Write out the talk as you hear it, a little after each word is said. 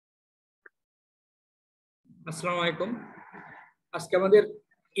আসসালামু আলাইকুম। আজকে আমাদের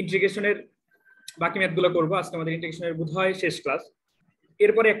ইন্টিগ্রেশনের বাকি ম্যাথগুলো করব। আজকে আমাদের ইন্টিগ্রেশনের বোধহয় শেষ ক্লাস,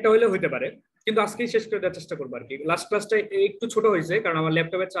 এরপরে একটা হলেও হতে পারে, কিন্তু আজকেই শেষ করে দেওয়ার চেষ্টা করবো আর কি। লাস্ট ক্লাসটা একটু ছোট হয়েছে কারণ আমার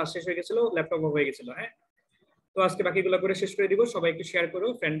ল্যাপটপের চার্জ শেষ হয়ে গেছিল, ল্যাপটপ হয়ে গেছিল। হ্যাঁ, তো আজকে বাকিগুলো করে শেষ করে দিব। সবাই একটু শেয়ার করো,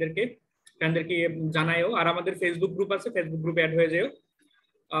 ফ্রেন্ডদেরকে জানায়ও। আর আমাদের ফেসবুক গ্রুপ আছে, ফেসবুক গ্রুপে অ্যাড হয়ে যেও।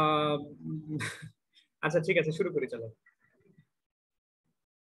 আহ, আচ্ছা ঠিক আছে, শুরু করি চলো।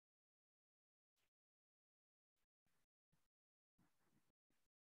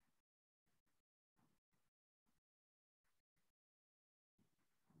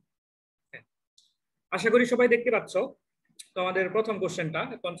 হ্যাঁ, আশা করি সবাই দেখতে পাচ্ছ। তো আমাদের প্রথম কোশ্চেনটা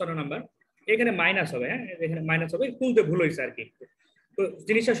 55 নাম্বার, এখানে মাইনাস হবে। হ্যাঁ, এখানে মাইনাস হবে, তুলতে ভুল হয়েছে আর কি। তো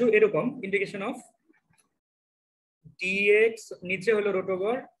জিনিসটা শুধু এরকম, ইন্টিগ্রেশন অফ ডিএক্স, নিচে হলো root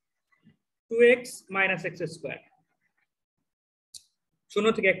over 2x minus x square, 0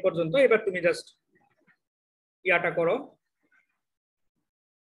 থেকে 1 পর্যন্ত। এবার তুমি জাস্ট ইয়াটা করো,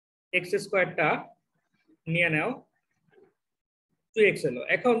 এক্স স্কোয়ারটা নিয়ে নাও, 2x হলো।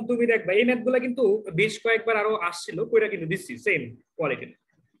 এখন তুমি দেখবা এই ম্যাথগুলো কিন্তু বেশ কয়েকবার আরো আসছিল, কইরা কিন্তু দিচ্ছি সেম কোয়ালিটির।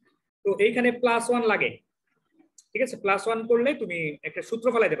 তো এইখানে +1 লাগে, ঠিক আছে? +1 করলে তুমি একটা সূত্র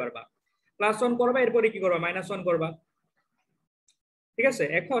ফলাইতে পারবা। +1 করবা, এরপরে কি করবা? -1 করবা, ঠিক আছে?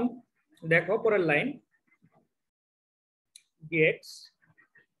 এখন দেখো পরের লাইন, dx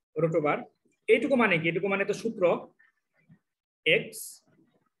রুট ওভার, এইটুকু মানে কি? এটুকু মানে তো সূত্র x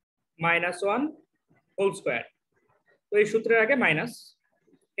 -1 হোল স্কোয়ার। তো এই সূত্রের আগে মাইনাস,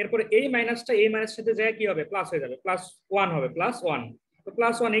 এরপরে এই মাইনাসটা এই মাইনাস সাথে যায় কি হবে? প্লাস হয়ে যাবে, +1 হবে, +1। তো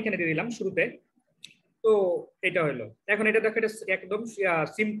 +1 এখানে দিয়ে দিলাম শুরুতে। তো এটা হলো। এখন এটা দেখো, এটা একদম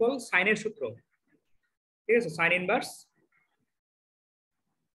সিম্পল সাইনের সূত্র, ঠিক আছে? সাইন ইনভার্স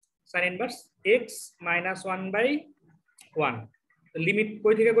এক্স -1/1, লিমিট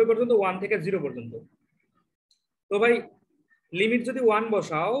কই থেকে কই পর্যন্ত? 1 থেকে 0 পর্যন্ত। তো ভাই লিমিট যদি 1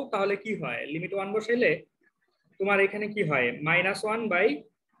 বসাও তাহলে কি হয়? লিমিট 1 বসাইলে তোমার এখানে কি হয়?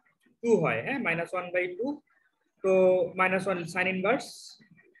 -1/2 হয়। হ্যাঁ, -1/2। তো -1 সাইন ইনভার্স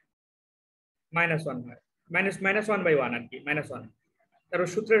 -1 হয়, -1/1 আর কি, -1 তারপর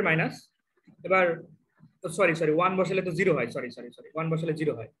সূত্রের মাইনাস। এবার সরি 1 বসালে তো 0 হয়, সরি 1 বসালে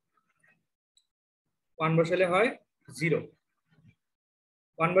 0 হয়, 1 বসালে হয় 0,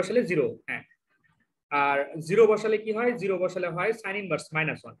 1 বসালে 0। হ্যাঁ, আর 0 বসালে কি হয়? 0 বসালে হয় সাইন ইনভার্স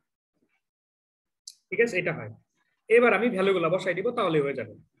 -1, ঠিক আছে? এটা হয়। এবার আমি ভ্যালুগুলো বসাই দিব, তাহলে হয়ে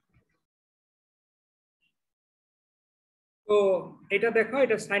যাবে। তো এটা দেখো,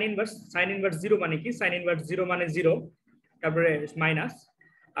 এটা সাইন ইনভার্স 0 মানে কি? সাইন ইনভার্স 0 মানে 0, তারপরে মাইনাস।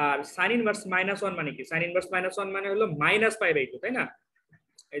 আর সাইন ইনভার্স -1 মানে কি? সাইন ইনভার্স -1 মানে হলো -π/2, তাই না?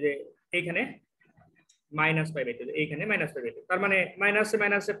 এই যে এইখানে -π/2, এইখানে -π/2, তার মানে মাইনাসে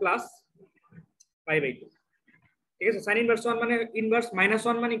মাইনাসে প্লাস π/2, ঠিক আছে? সাইন ইনভার্স 1 মানে ইনভার্স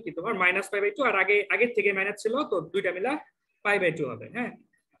 -1 মানে কি? তোমার -π/2, আর আগের থেকে মাইনাস ছিল, তো দুইটা মিলা π/2 হবে। হ্যাঁ,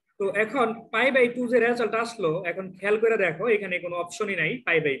 তো এখন π/2 যে রেজাল্ট আসলো, এখন খেয়াল করে দেখো এখানে কোনো অপশনই নাই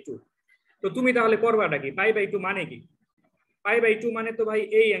π/2। তো তুমি তাহলে করবাটা কি? π/2 মানে কি? π/2 মানে তো ভাই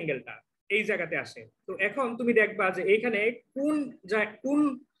এই অ্যাঙ্গেলটা এই জায়গাতে আসে। তো এখন তুমি দেখবা যে এইখানে কোন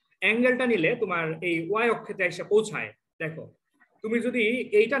অ্যাঙ্গেলটা নিলে তোমার এই ওয়াই অক্ষেতে এসে পৌঁছায়। দেখো, তুমি যদি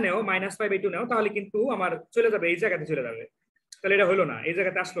এইটা নেও, -π/2 নেও, তাহলে কিন্তু আমার চলে যাবে এই জায়গাতে, চলে যাবে। তাহলে এটা হলো না, এই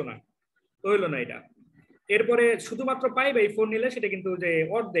জায়গাতে আসলো না, তো হলো না এটা। এরপরে শুধুমাত্র π/4 নিলে সেটা কিন্তু যে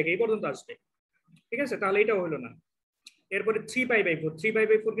অর্ধেক এই পর্যন্ত আসবে, ঠিক আছে? তাহলে এটাও হলো না। এরপরে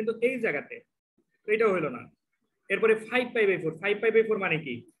 3π/4 কিন্তু এই জায়গাতে, তো এটাও হলো না। এরপরে 5π/4 মানে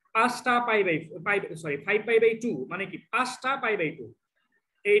কি? 5টা সরি 5π/2 মানে কি? 5টা π/2।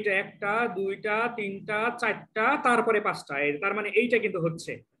 এইটা 1টা 2টা 3টা 4টা, তারপরে 5টা, তার মানে এইটা কিন্তু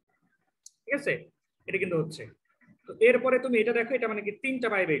হচ্ছে, ঠিক আছে? এটা কিন্তু হচ্ছে। তো এরপরে তুমি এটা দেখো, এটা মানে কি? 3টা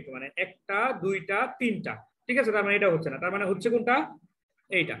π/2, মানে 1টা 2টা 3টা, ঠিক আছে? তার মানে এটা হচ্ছে না, তার মানে হচ্ছে কোনটা?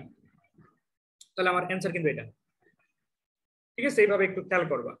 এইটা। তাহলে আমার অ্যান্সার কিন্তু এটা, ঠিক আছে? এইভাবে একটু খেয়াল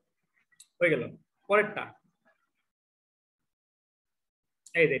করবা। হয়ে গেল। পরেরটা,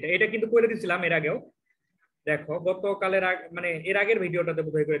 এই যে এটা কিন্তু করে দিয়েছিলাম এর আগেও। দেখো গতকালের মানে এর আগের ভিডিওটাতে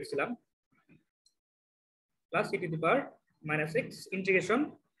বোধহয় করে দিয়েছিলাম, প্লাস e⁻x ইন্টিগ্রেশন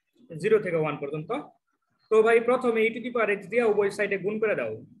 0 থেকে 1 পর্যন্ত। তো ভাই প্রথমে e⁻x দিয়ে উভয় সাইডে গুণ করে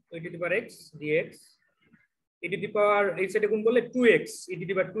দাও, e⁻x dx, এই সাইডে গুণ করলে 2x,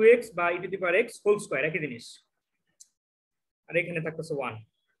 e⁻2x বা e⁻x হোল স্কয়ার একই জিনিস। আর এখানে থাকতেছে 1,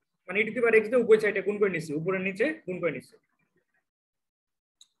 মানে e⁻x দিয়ে উভয় সাইডে গুণ করে নিছি, উপরে নিচে গুণ করে নিছি।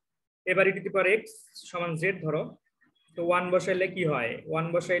 এবার e⁻x সমান z ধরো, তো 1 বসাইলে কি হয়? 1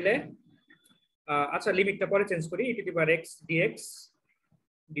 বসাইলে আচ্ছা লিমিটটা পরে চেঞ্জ করি, e⁻x dx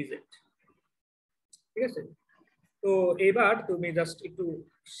dz, ঠিক আছে। তো এবার তুমি জাস্ট একটু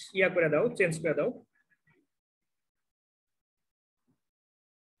ইয়া করে দাও, চেঞ্জ করে দাও।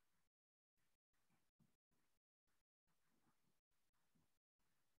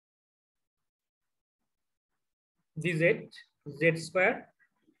 dz z স্কয়ার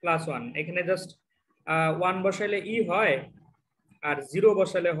প্লাস 1, এখানে জাস্ট 1 বসাইলে ই হয় আর 0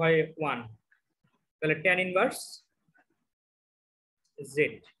 বসালে হয় 1, তাহলে tan ইনভার্স z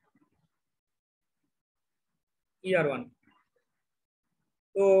ই আর 1।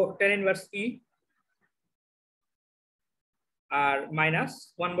 তো tan ইনভার্স ই আর মাইনাস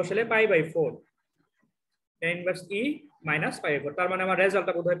 1 বসালে pi by 4, tan inverse E minus pi by 4। তার মানে আমার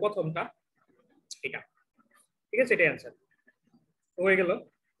রেজাল্টটা বোধহয় প্রথমটা এটা। ঠিক আছে, এটাই অ্যান্সার হয়ে গেল।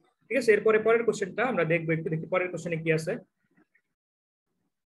 ঠিক আছে, এরপরে পরের কোশ্চেনটা আমরা দেখবো, একটু দেখি পরের কোশ্চেনে কি আছে।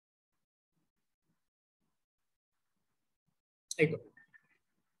 এই তো,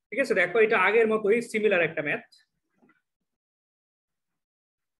 ঠিক আছে, দেখো এটা আগের মতোই সিমিলার একটা ম্যাথ।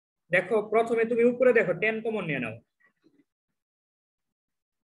 দেখো প্রথমে তুমি উপরে দেখো 10 কমন নিয়ে নাও,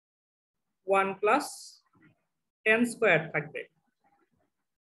 1 প্লাস 10 স্কয়ার থাকবে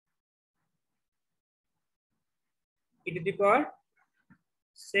e to the power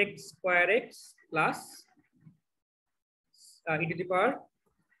sec square x plus e to the power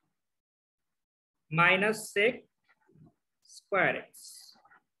minus sec square x।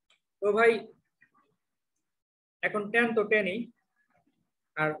 তো ভাই এখন 10 তো 10ই,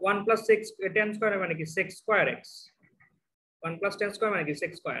 আর 1 প্লাস 10 স্কয়ার মানে কি sec square x, 1 plus 10 square মানে কি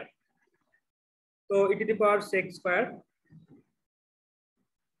sec square। তো e to the power sec square,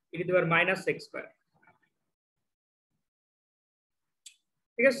 e to the power minus sec square।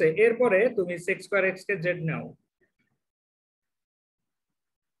 ঠিক আছে, এরপরে তুমি sec square x কে z নাও।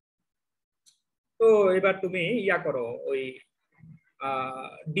 তো এবার তুমি ইয়া করো, ওই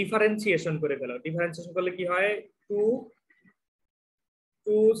ডিফারেন্সিয়েশন করে ফেলো। ডিফারেন্সিয়েশন করলে কি হয়, 2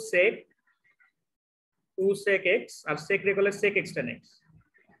 2 sec 2 sec x আর sec রে করলে sec x tan x,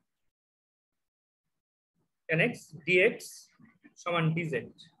 tan x dx সমান dz।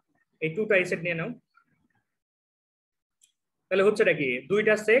 এই 2টা সেট নিয়ে নাও। তাহলে হচ্ছে এটা কি,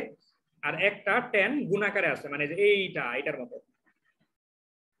 দুইটা sec আর একটা tan গুণাকারে আছে, মানে যে এটার মতো।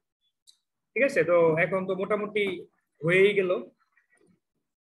 ঠিক আছে, তো এখন তো মোটামুটি হয়েই গেল।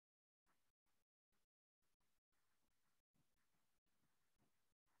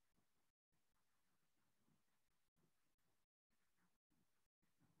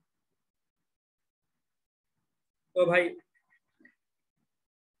 তো ভাই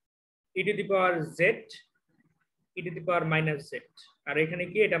e to the power z e to the power minus z, আর এখানে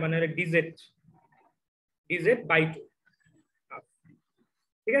কি এটা মানে dz dz বাই 2।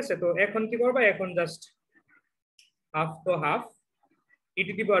 ঠিক আছে, তো এখন কি করবা, এখন জাস্ট হাফ তো half, e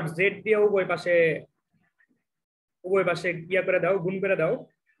to the power z দিয়ে উভয় পাশে ইয়া করে দাও, গুণ করে দাও,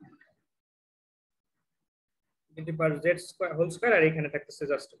 e to the power z square whole square, আর এখানে থাকতেছে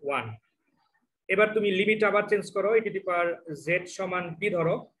জাস্ট 1। এবার তুমি লিমিট আবার চেঞ্জ করো, e to the power z সমান p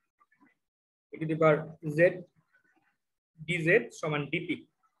ধরো, e to the power z dz সমান dp।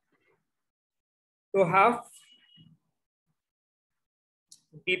 তো half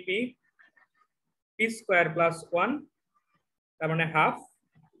dp p square plus 1, তার মানে হাফ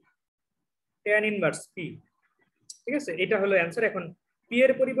tan ইনভার্স p। ঠিক আছে, এটা হলো অ্যান্সার। এখন p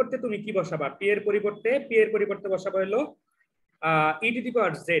এর পরিবর্তে তুমি কি বসাবা, p এর পরিবর্তে বসাবা হলো e to the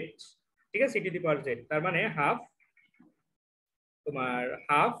power z। ঠিক আছে, e to the power z, তার মানে হাফ তোমার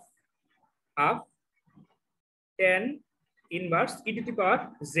half half tan inverse e to the power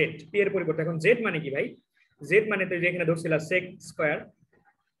z, p এর পরিবর্তে। এখন z মানে কি ভাই, z মানে তো যেখানে ধরছিলা sec স্কয়ার,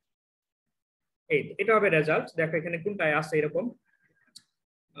 এই এটা হবে রেজাল্ট। দেখো এখানে কোনটায় আছে এরকম,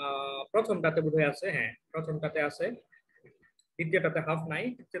 প্রথমটাতে বোধহয় আছে, হ্যাঁ প্রথমটাতে আছে, দ্বিতীয়টাতে হাফ নাই,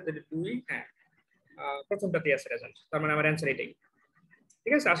 তৃতীয়টাতে 2, হ্যাঁ প্রথমটাতে আছে রেজাল্ট। তার মানে আমার অ্যান্সার এটাই।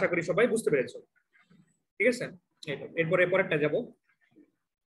 ঠিক আছে, আশা করি সবাই বুঝতে পেরেছো। ঠিক আছে, এরপরে পরেরটা যাব।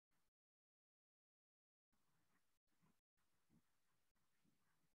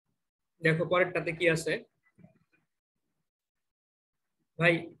 দেখো পরেরটাতে কি আছে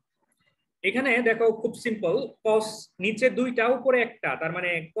ভাই, এখানে দেখো খুব সিম্পল, cos নিচে দুইটা উপরে একটা, তার মানে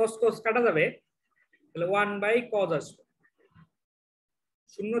cos cos কাটা যাবে, তাহলে 1 বাই cos আসবে,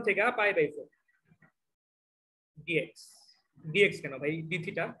 শূন্য থেকে পাই বাই 4 dx। dx কেন ভাই, d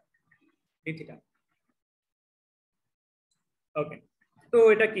থিটা, d থিটা। ওকে, তো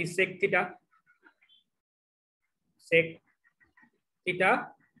এটা কি sec theta, sec theta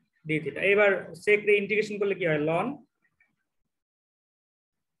d theta. এবার sec রে ইন্টিগ্রেশন করলে কি হয়, ln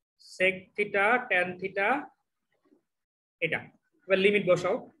sec theta tan theta এটা। এবার লিমিট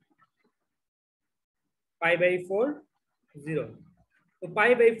বসাও, π/4 0। তো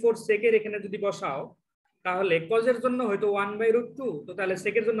π/4 সেকের এখানে যদি বসাও তাহলে কজের জন্য হয়তো 1/√2, তো তাহলে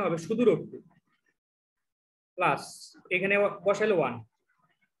সেকের জন্য হবে শুধু √2 প্লাস এখানে বসাইলে 1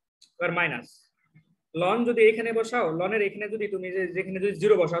 আর মাইনাস লন যদি এখানে বসাও, লনের এখানে যদি তুমি যেখানে যদি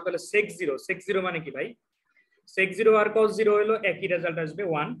 0 বসাও তাহলে sec 0 মানে কি ভাই, sec 0 আর cos 0 হলো একই রেজাল্ট আসবে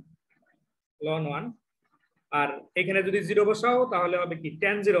 1 ln 1। আর এখানে যদি 0 বসাও তাহলে হবে কি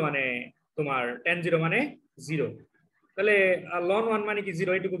tan 0 মানে তোমার tan 0 মানে 0। তাহলে ln 1 মানে কি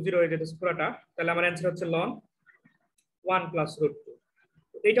 0, এটুকু 0 হয়ে যেতেছে পুরোটা। তাহলে আমার অ্যান্সার হচ্ছে ln 1 + √2।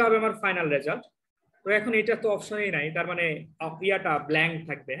 এটা হবে আমার ফাইনাল রেজাল্ট। তো এখন এটা তো অপশনই নাই, তার মানে ইয়াটা ব্ল্যাঙ্ক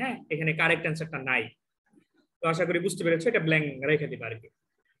থাকবে। হ্যাঁ, এখানে কারেক্ট অ্যান্সারটা নাই। তো আশা করি বুঝতে পেরেছো, এটা ব্ল্যাঙ্ক রেখে দিবা আর কি।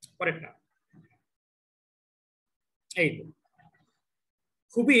 পরেরটা এই তো,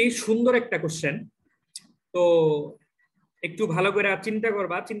 খুবই সুন্দর একটা কোশ্চেন। তো একটু ভালো করে চিন্তা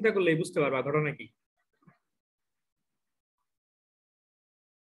করবা, চিন্তা করলেই বুঝতে পারবা ঘটনা কি।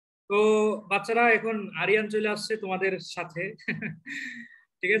 তো বাচ্চারা এখন আরিয়ান চলে আসছে তোমাদের সাথে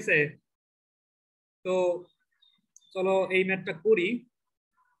ঠিক আছে, তো চলো এই ম্যাথটা করি।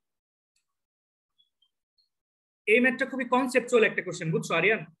 এই ম্যাথটা খুবই কনসেপচুয়াল একটা কোশ্চেন, বুঝছো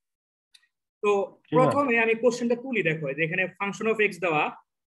আরিয়ান? তো প্রথমে আমি কোশ্চেনটা তুলি, দেখো যে এখানে ফাংশন অফ এক্স দেওয়া,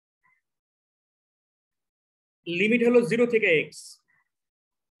 লিমিট হলো 0 থেকে এক্স,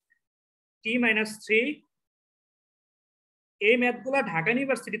 t-3। এই ম্যাথগুলা ঢাকা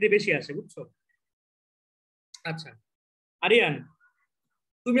ইউনিভার্সিটিতে বেশি আসে, বুঝছো? আচ্ছা আরিয়ান,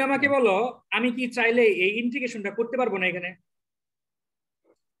 তুমি আমাকে বলো, আমি কি চাইলে এই ইন্টিগ্রেশনটা করতে পারবো না এখানে?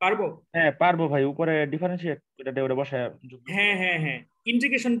 পারবো? হ্যাঁ পারবো ভাই, উপরে ডিফারেন্সিয়েট এটা দিয়ে ওটা বসায় যোগ বিয়োগ হ্যাঁ করে। হ্যাঁ হ্যাঁ,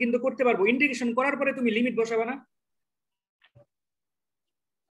 ইন্টিগ্রেশন কিন্তু করতে পারবো। ইন্টিগ্রেশন করার পরে তুমি লিমিট বসাবা না?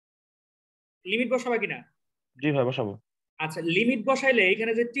 লিমিট বসাবা কিনা? জি ভাই বসাবো। আচ্ছা, লিমিট বসাইলে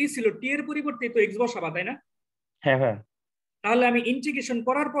এখানে যে টি ছিল, টি এর পরিবর্তে তো এক্স বসাবা, তাই না? হ্যাঁ হ্যাঁ। তাহলে আমি ইন্টিগ্রেশন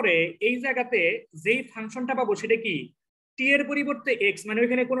করার পরে এই জায়গাতে যেই ফাংশনটা পাবো সেটা কি, টি এর পরিবর্তে এক্স, মানে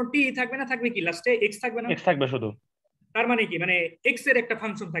ওইখানে কোনো টি থাকবে না, থাকবে কি লাস্টে এক্স থাকবে না? এক্স থাকবে শুধু। তার মানে কি, মানে এক্স এর একটা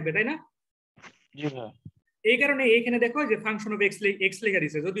ফাংশন থাকবে, তাই না? জি ভাই। এই কারণে এখানে দেখো যে ফাংশন অফ এক্স লেখা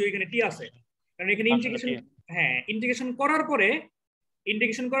দিয়েছে, যদিও এখানে টি আছে। কারণ এখানে ফাংশন ইন্টিগ্রেশন, কি? হ্যাঁ ইন্টিগ্রেশন করার পরে,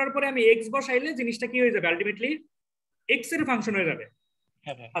 ইন্টিগ্রেশন করার পরে আমি এক্স বসাইলে জিনিসটা কি হয়ে যাবে, আলটিমেটলি এক্স এর ফাংশন হয়ে যাবে।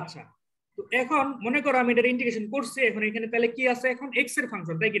 হ্যাঁ ভাই। আচ্ছা, তো এখন মনে করো আমি এটা ইন্টিগ্রেশন করছি, এখন এখানে তাহলে কি আছে, এখন এক্স এর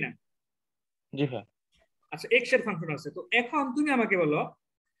ফাংশন, তাই কিনা? জি ভাই। আচ্ছা, এক্স এর ফাংশন আছে। তো এখন তুমি আমাকে বলো,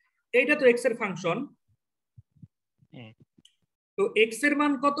 এইটা তো এক্স এর ফাংশন, তো এক্স এর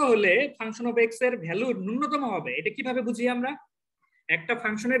মান কত হলে ফাংশন অফ এক্স এর ভ্যালু ন্যূনতম হবে? এটা কিভাবে বুঝি আমরা? একটা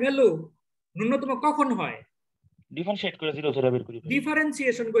ফাংশনের ভ্যালু ন্যূনতম কখন হয়? ডিফারেন্সিয়েট করে জিরো ধরে বের করি ভাই।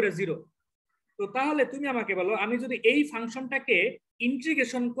 ডিফারেন্সিয়েশন করে 0। তো তাহলে তুমি আমাকে বলো, আমি যদি এই ফাংশনটাকে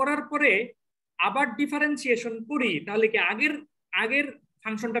ইন্টিগ্রেশন করার পরে আবার ডিফারেন্সিয়েশন করি, তাহলে কি আগের আগের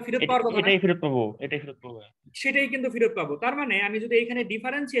ফাংশনটা ফেরত পাওয়ার কথা না? এটাই ফেরত পাবো, এটাই ফেরত পাবো ভাই। সেটাই কিন্তু ফেরত পাবো। তার মানে আমি যদি এখানে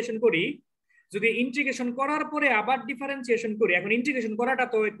ডিফারেন্সিয়েশন করি, যদি ইন্টিগ্রেশন করার পরে আবার ডিফারেন্সিয়েশন করি, এখন ইন্টিগ্রেশন করাটা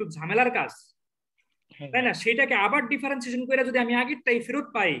তো একটু ঝামেলার কাজ, হ্যাঁ তাই ভাই। না? সেটাকে আবার ডিফারেন্সিয়েশন করে যদি আমি আগেরটাই ফেরত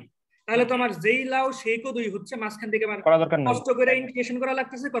পাই, তাহলে তো আমার যেই লাও সেই কদুই হচ্ছে, মাঝখান থেকে আমার করা দরকার নাই। কষ্ট করে ইন্টিগ্রেশন করা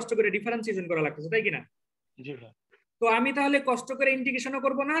লাগতেছে, কষ্ট করে ডিফারেন্সিয়েশন করা লাগতেছে, তাই কিনা? জি ভাই। তো আমি তাহলে কষ্ট করে ইন্টিগ্রেশনও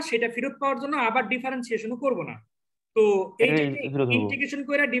করব না, সেটা ফেরত পাওয়ার জন্য আবার ডিফারেন্সিয়েশনও করব না। তো এটাই এইটাকে জিরো ধরবো। ইন্টিগ্রেশন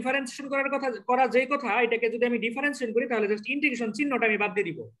করে ডিফারেন্সিয়েশন করার কথা, করা যেই কথা, এটাকে যদি আমি ডিফারেন্সিয়েশন করি তাহলে জাস্ট ইন্টিগ্রেশন চিহ্নটা আমি বাদ দিয়ে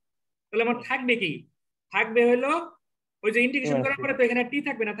দিব। তাহলে আমার থাকবে কি, থাকবে হলো ওই যে ইন্টিগ্রেশন করার পরে তো এখানে টি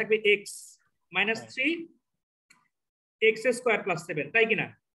থাকবে না, থাকবে এক্স -3 x² + 7, তাই কিনা?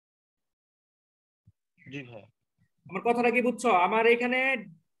 জি ভাই। আমার কথাটা কি বুঝছো? আমার এখানে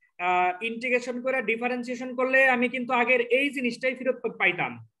ইন্টিগ্রেশন করে ডিফারেন্সিয়েশন করলে আমি কিন্তু আগের এই জিনিসটাই ফেরত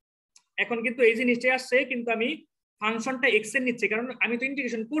পাইতাম, এখন কিন্তু এই জিনিসটাই আসছে, কিন্তু আমি ফাংশনটা এক্স এর নিচ্ছি, কারণ আমি তো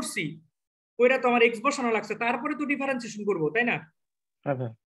ইন্টিগ্রেশন করছি, ওইটা তো আমার এক্স বসানো লাগছে, তারপরে তো ডিফারেন্সিয়েশন করবো, তাই না? হ্যাঁ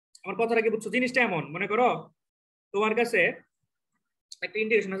ভাই। আমার কথাটা কি বুঝছো? জিনিসটা এমন, মনে করো তোমার কাছে একটা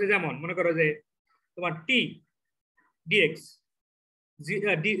ইন্টিগ্রেশন আছে, যেমন মনে করো যে তোমার টি ডিএক্স,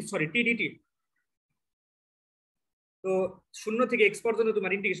 সরি টি ডিটি, তো 0 থেকে এক্স পর্যন্ত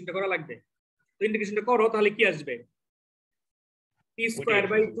তোমার ইন্টিগ্রেশনটা করা লাগবে। তো ইন্টিগ্রেশনটা করো, তাহলে কি আসবে,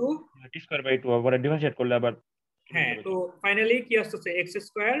 t²/2। t²/2 আবার ডিফারেন্সিয়েট করলে আবার চলে হ্যাঁ, যাবে। তো ফাইনালি কি আসছে,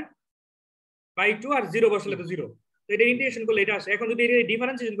 x²/2, আর 0 বসালে তো 0। তো এটা ইন্টিগ্রেশন করলে এটা আসে। এখন যদি এটা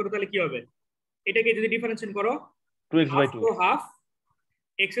ডিফারেন্সিয়েশন করো তাহলে কি হবে, এটাকে যদি ডিফারেন্সিয়েশন করো, 2x/2 হাফ তো হাফ,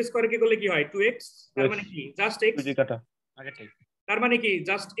 x² কে করলে কি হয় 2x, তার 2x মানে কি জাস্ট x, 2 দিয়ে কাটা আগেরটাই। তার মানে কি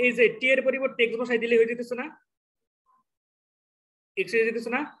জাস্ট এই যে t এর পরিবর্তে x বসাই দিলে হয়ে যেতেছে না, x হয়ে যেতেছে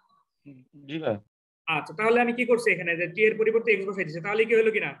না? জি ভাই। আচ্ছা, তাহলে আমি কি করছি এখানে, যে t এর পরিবর্তে x বসাই দিয়েছি, তাহলে কি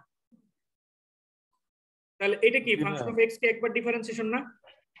হলো কিনা, তাহলে এটা কি ফাংশন অফ এক্স কে একবার ডিফারেন্সিয়েশন না?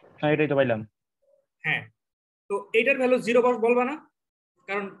 হ্যাঁ এটাই তো পাইলাম। হ্যাঁ, তো এটার ভ্যালু 0 বলবা না,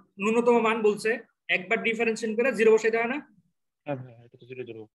 কারণ ন্যূনতম মান বলছে, একবার ডিফারেন্সিয়েশন করে 0 বসাইতে হয় না? হ্যাঁ হ্যাঁ এটা তো 0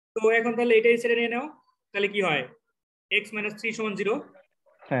 0। তো এখন তাহলে এটাই ছেড়ে নিয়ে নাও, তাহলে কি হয় x - 3 = 0।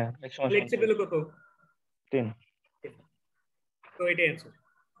 হ্যাঁ x সমান x এর ভ্যালু কত? 3। তো এটাই অ্যান্সার।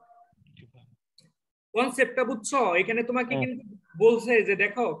 কনসেপ্টটা বুঝছো? এখানে তোমাকে হ্যাঁ কিন্তু বলছে যে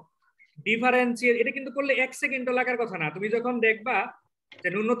দেখো ডিফারেন্সিয়েট, এটা কিন্তু করলে 1 সেকেন্ডও লাগার কথা না। তুমি যখন দেখবা যে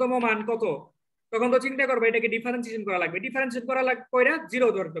ন্যূনতম মান কত, তখন তো চিন্তা করবে এটাকে ডিফারেন্সিয়েশন করা লাগবে, ডিফারেন্সিয়েট করা লাগবে কইরা 0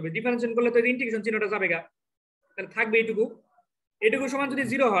 ধরতে হবে, ডিফারেন্সিয়েশন করলে তো ইন্টিগ্রেশন চিহ্নটা যাবে গা, তাহলে থাকবে এইটুকু। এটুকু সমান যদি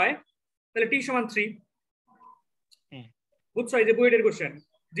 0 হয় তাহলে t = 3। বুঝছো? এই যে বইয়ের কোশ্চেন,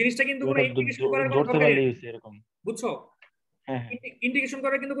 জিনিসটা কিন্তু কোনো ওটা ইন্টিগ্রেশন করার কোনো ধরতে দরকারই পারলেই নেই। হইছে এরকম। বুঝছো? হ্যাঁ হ্যাঁ ইন্টিগ্রেশন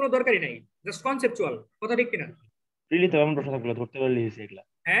করার কিন্তু কোনো দরকারই নাই, জাস্ট কনসেপচুয়াল কথা, ঠিক কিনা? প্রিলিতে এমন প্রশ্ন থাকলে ধরতে পারলেই হইছে এগুলা।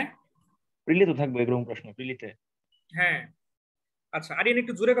 হ্যাঁ প্রিলি তো থাকবে এরকম প্রশ্ন প্রিলিতে। হ্যাঁ। আচ্ছা, আরিয়ান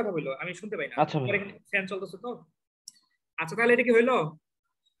একটু জোরে কথা বললো, আমি শুনতে পাই না, আচ্ছা ভাই। ফ্যান চলতেছে তো। আচ্ছা, তাহলে এটা কি হইলো?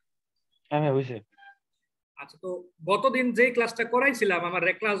 হ্যাঁ হ্যাঁ হইছে। আচ্ছা, তো গতদিন যে ক্লাসটা করাইছিলাম আমার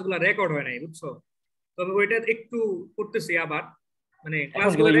ক্লাসগুলো রেকর্ড হয় নাই, বুঝছো? তবে ওইটা একটু করতেছি আবার, মানে এখন কি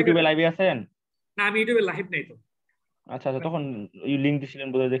ক্লাসগুলো ভাই রেকর্ড। ইউটিউবে লাইভে আছেন? না, আমি ইউটিউবে লাইভ নাই তো। আচ্ছা আচ্ছা তখন লিংক দিছিলেন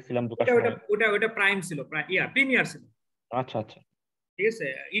বোধহয়, দেখছিলাম ঢোকার ওটা ওটা সময়। ওটা ওটা প্রাইম ছিল, প্রিমিয়ার ছিল। আচ্ছা আচ্ছা ঠিক আছে,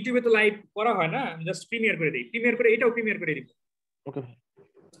 ইউটিউবে তো লাইভ করা হয় না, আমি জাস্ট প্রিমিয়ার করে দিই, প্রিমিয়ার করে এটাও প্রিমিয়ার করে দিব। ওকে ভাই।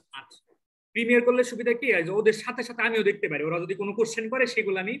 আচ্ছা, প্রিমিয়ার করলে সুবিধা কি হয় যে ওদের সাথে সাথে আমিও দেখতে পারি, ওরা যদি কোনো কোশ্চেন করে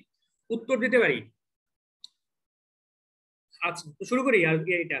সেগুলো আমি উত্তর দিতে পারি। আচ্ছা, তো শুরু করি আর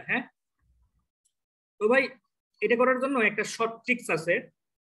কি এটা। হ্যাঁ, তো ভাই এটা করার জন্য একটা শর্ট ট্রিক্স আছে,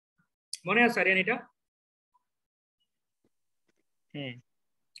 মনে আছে আরিয়ান এটা? হুম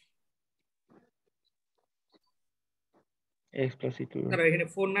x + e2। তারা এখানে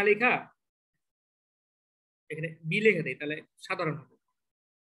 4 না লেখা, এখানে বি লিখে দেয়, তাহলে সাধারণ হবে।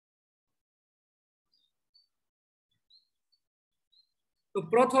 তো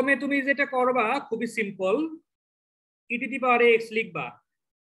প্রথমে তুমি যেটা করবা খুবই সিম্পল, e⁻x লিখবা,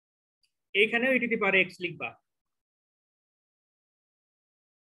 এইখানেও e⁻x লিখবা,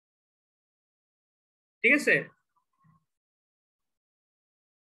 ঠিক আছে?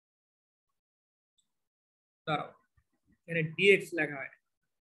 দাঁড়াও, এখানে dx লেখা হয়,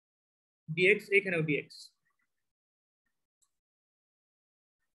 dx, এখানেও dx।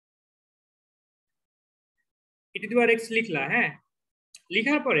 e⁻x লিখলা, হ্যাঁ,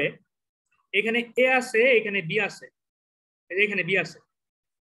 লিখার পরে এখানে a আছে, এখানে b আছে, এখানে b আছে,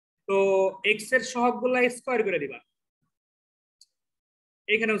 তো x এর সহগগুলা স্কয়ার করে দিবা।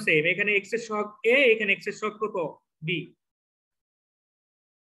 এখানেও সেম, এখানে x এর সহগ a, এখানে x এর সহগ কত? b।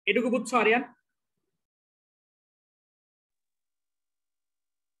 এটুকু বুঝছো আরিয়ান?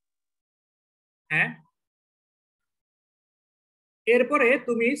 হ্যাঁ, এরপরে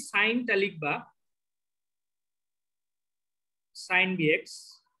তুমি সাইনটা লিখবা, সাইন bx,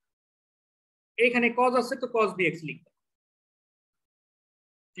 এখানে cos আছে তো cos bx লিখবা,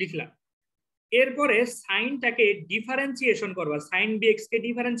 লিখলা। এরপরে সাইনটাকে ডিফারেন্সিয়েশন করবা, সাইন bx কে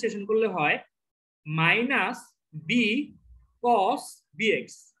ডিফারেন্সিয়েশন করলে হয় মাইনাস বি কস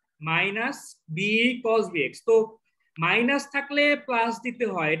বিএক্স, মাইনাস বি কস বিএক্স। তো মাইনাস থাকলে প্লাস দিতে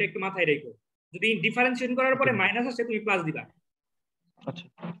হয়, এটা একটু মাথায় রেখো, যদি ডিফারেন্সিয়েশন করার পরে মাইনাস আসে তুমি প্লাস দিবা। আচ্ছা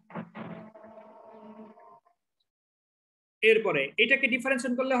এরপরে এটাকে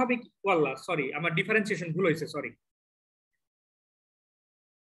ডিফারেন্সিয়েশন করলে হবে কি, ওয়াল্লাহ সরি আমার ডিফারেন্সিয়েশন ভুল হয়েছে, সরি।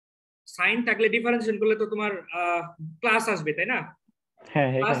 সাইন থাকলে ডিফারেন্সিয়েশন করলে তো তোমার প্লাস আসবে, তাই না? হ্যাঁ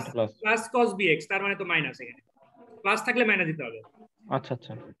হ্যাঁ প্লাস এখানে তো প্লাস। প্লাস কস বিএক্স, তার মানে তো মাইনাস, এখানে প্লাস থাকলে মাইনাস দিতে হবে। আচ্ছা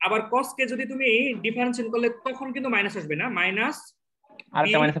আচ্ছা আবার কস কে যদি তুমি ডিফারেন্সিয়েশন করলে তখন কিন্তু মাইনাস আসবে না, মাইনাস বি,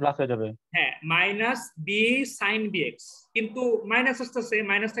 আরেকটা মাইনাসে প্লাস হয়ে যাবে। হ্যাঁ মাইনাস বি সাইন বিএক্স, কিন্তু মাইনাস আসতেছে,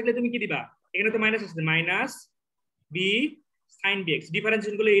 মাইনাস থাকলে তুমি কি দিবা? এখানে তো মাইনাস আসছে, minus B sign bx,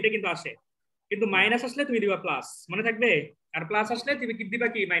 differentiation করলে এটা কিন্তু আসে, কিন্তু মাইনাস আসলে তুমি দিবা প্লাস, মনে থাকবে? আর প্লাস আসলে তুমি কি দিবা?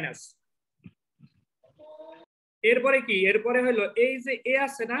 কি মাইনাস। এরপরে কি, এরপরে হলো এই যে এ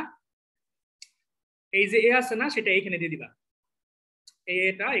আছে না, এই যে এ আছে না, সেটা এখানে দিয়ে দিবা,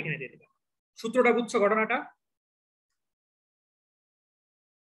 এটা এখানে দিয়ে দিবা। সূত্রটা বুঝছো, ঘটনাটা?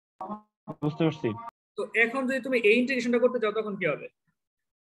 বুঝতে পারছি। তো এখন যদি তুমি এই ইন্টিগ্রেশনটা করতে চাও তখন কি হবে?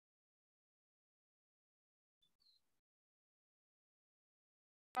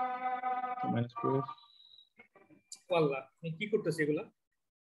 আল্লাহ, আমি কি করতেছি এগুলা?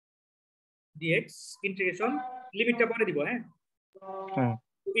 dx ইন্টিগ্রেশন, লিমিটটা পরে দিব, হ্যাঁ। হ্যাঁ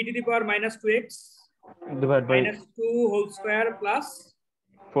e⁻−2x divide by -2 whole square plus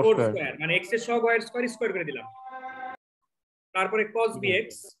 4 4 square. Square, মানে x এর সহগ y এর স্কয়ার স্কয়ার করে দিলাম। তারপরে cos bx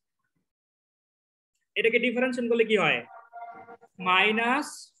এটাকে ডিফারেন্সিয়েশন করলে কি হয়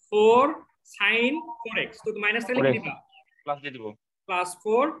 -4 sin 4x তো মাইনাস থাকলে কি দিবা প্লাস দিয়ে দিব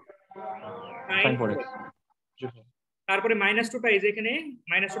 +4 sin sin 4x 4x তারপরে -2টা এই যে এখানে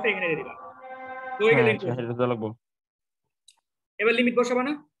 -2টা এখানে দিয়ে দিবা হয়ে গেল হ্যাঁ আচ্ছা ইন্টিগ্রেশন এটা লাগবে এবার লিমিট বসাবা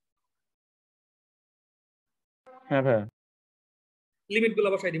না হ্যাঁ ভাই লিমিট গুলো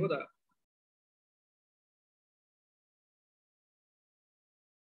বসাই দিব দাঁড়া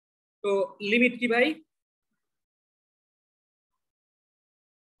তো লিমিট কি ভাই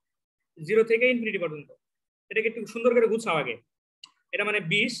 0 থেকে ইনফিনিটি পর্যন্ত এটাকে একটু সুন্দর করে গুছাও আগে এটা মানে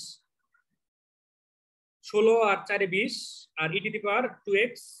 20 16 আর 4 20 আর e to the power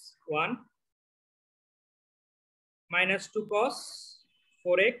 2x 1 -2 cos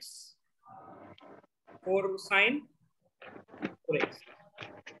 4x 4 sin 4x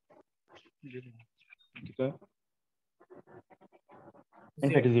ঠিক আছে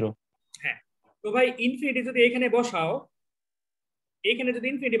ইনফিনিটি 0 হ্যাঁ তো ভাই ইনফিনিটি যদি এখানে বসাও এখানে যদি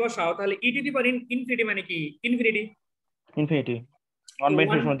ইনফিনিটি বসাও তাহলে e to the power infinity মানে কি ইনফিনিটি ইনফিনিটি 1 বাই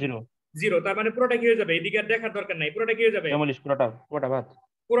ইনফিনিটি 0 0 তার মানে পুরোটা কি হয়ে যাবে এদিকে আর দেখার দরকার নাই পুরোটা কি হয়ে যাবে এমলিশ পুরোটা বাদ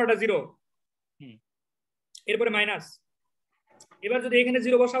পুরোটা 0 এরপরে মাইনাস এবার যদি এখানে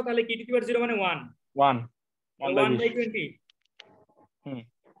 0 বসাও তাহলে কি e টু দি পাওয়ার 0 মানে 1 1 বাই 1/20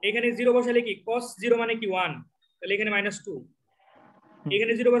 এখানে 0 বসালে কি cos 0 মানে কি 1 তাহলে এখানে -2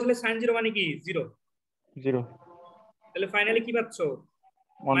 এখানে 0 বসালে sin 0 মানে কি 0 তাহলে ফাইনালি কি পাচ্ছো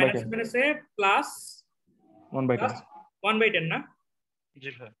 1/10 মাইনাসে প্লাস 1/10 1/10 না জি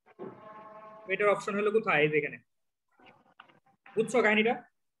স্যার এটার অপশন হলো কোথায় এই যে এখানে বুঝছো কাহিনীটা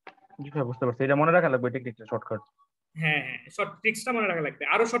জি স্যার বুঝতে পারছি এটা মনে রাখা লাগবে টেকনিকটা শর্টকাট হ্যাঁ হ্যাঁ শর্ট ট্রিক্সটা মনে রাখা লাগবে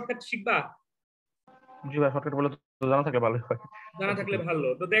আরো শর্টকাট শিখবা জি ভাই শর্টকাট বলে তো জানা থাকলে ভালো হয় জানা থাকলে ভালো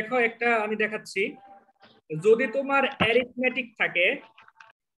তো দেখো একটা আমি দেখাচ্ছি যদি তোমার অ্যারিথমেটিক থাকে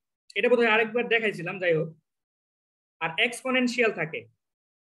এটা বোধহয় আরেকবার দেখাইছিলাম যাই হোক আর এক্সপোনেনশিয়াল থাকে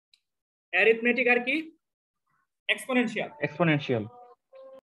অ্যারিথমেটিক আর কি এক্সপোনেনশিয়াল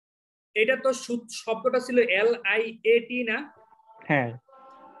এটা তো শব্দটা ছিল LIAT না হ্যাঁ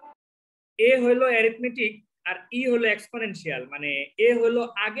এ হলো অ্যারিথমেটিক আর ই হলো এক্সপোনেনশিয়াল মানে এ হলো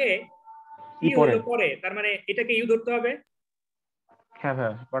আগে ই হলো পরে তার মানে এটাকে ইউ ধরতে হবে হ্যাঁ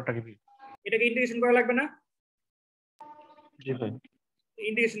হ্যাঁ পরটা কি এটাকে ইন্টিগ্রেশন করা লাগবে না জি ভাই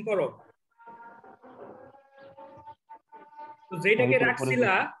ইন্টিগ্রেশন করো তো যেটাকে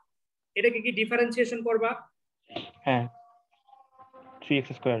রাখছিলা এটাকে কি ডিফারেন্সিয়েশন করবা হ্যাঁ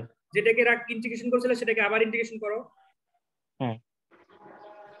 3x2 যেটাকে ইন্টিগ্রেশন করছিলে সেটাকে আবার ইন্টিগ্রেশন করো হ্যাঁ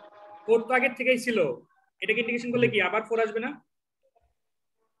 4 তো আগে থেকেই ছিল এটাকে ইন্টিগ্রেশন করলে কি আবার 4 আসবে না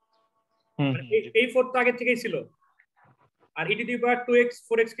মানে এই 4 তো আগে থেকেই ছিল আর e to the power 2x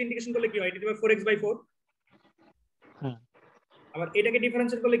 4x K integration করলে কি হয় e to the power 4x/4 আবার এটাকে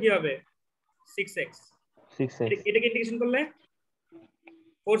ডিফারেন্সিয়েট করলে কি হবে 6x এটাকে ইন্টিগ্রেশন করলে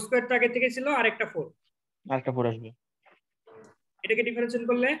 4 স্কয়ারটা আগে থেকে ছিল আর একটা 4 আসবে এটাকে ডিফারেন্সিয়েট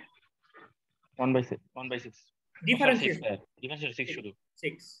করলে 1/6 ডিফারেন্সিয়েশন 6 শুধু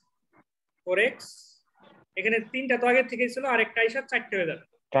 6 4x এখানে তিনটা তো আগে থেকে ছিল আর একটা আইসা চারটে হয়ে যাবে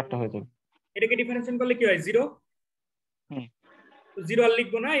এটাকে ডিফারেন্সিয়েট করলে কি হয় 0 তো 0 আর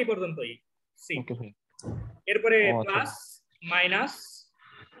লিখবো না এই পর্যন্তই সি এরপরে প্লাস মাইনাস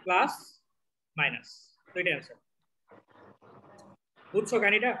প্লাস মাইনাস তো এটাই आंसर বুঝছো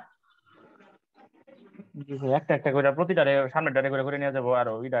কাহিনীটা জি ভাই একটা করে প্রতিটারে সামনেটারে করে নিয়ে যাব আর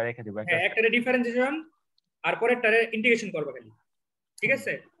ওইটা রেখে দিব হ্যাঁ একটারে ডিফারেন্সিয়েশন আর পরেরটারে ইন্টিগ্রেশন করব খালি ঠিক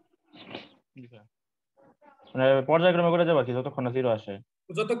আছে জি ভাই মানে পর্যায়ক্রমে করে যাব কি যতক্ষণ না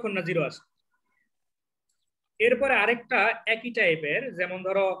 0 আসে এরপরে আরেকটা একই টাইপের যেমন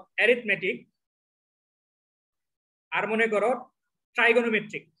ধরো অ্যারিথমেটিক আর মনে করো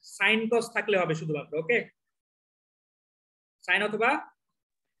ট্রাইগোনোমেট্রিক সাইন কস থাকলে হবে শুধুমাত্র ওকে সাইন অথবা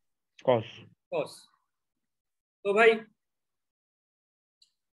কস তো ভাই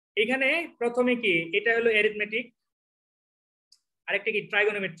এখানে প্রথমে কি এটা হলো অ্যারিথমেটিক আরেকটা কি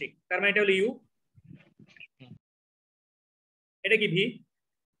ট্রাইগোনোমেট্রিক তার মানে এটা হলো ইউ এটা কি ভি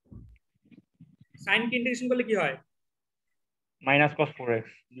সাইন কি ইন্টিগ্রেশন করলে কি হয় -cos 4x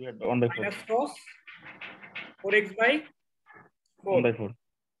cos 4x/4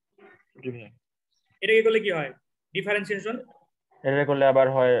 জি ভাই এটাকে করলে কি হয় ডিফারেন্সিয়েশন এটা করলে আবার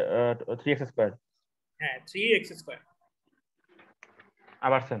হয় 3x2 হ্যাঁ 3x2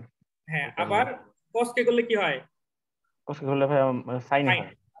 আবার সেম হ্যাঁ আবার cos কে করলে কি হয় cos কে করলে ভাই sin হয়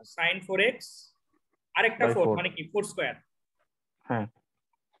sin 4x আরেকটা 4 মানে কি 4 স্কয়ার হ্যাঁ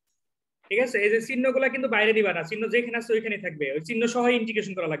ঠিক আছে এই যে চিহ্নগুলো কিন্তু বাইরে দিবা না চিহ্ন যেখানে আছে ওইখানেই থাকবে ওই চিহ্ন সহ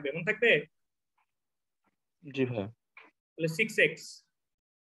ইন্টিগ্রেশন করা লাগবে মনে থাকবে জি ভাই তাহলে 6x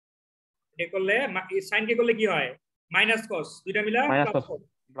এ করলে সাইন কে করলে কি হয় মাইনাস কস দুইটা মিলা মাইনাস প্লাস কস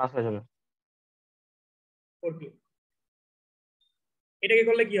প্লাস হয়ে যাবে 4 এটাকে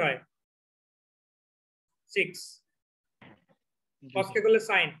করলে কি হয় 6 কস কে করলে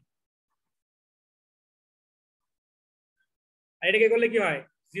সাইন আর এটাকে করলে কি হয়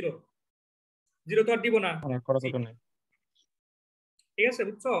 0 0 তো আর দিব না অনেক করা দরকার নেই। ঠিক আছে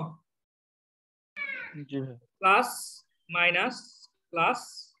বুঝছো জি ভাই প্লাস মাইনাস প্লাস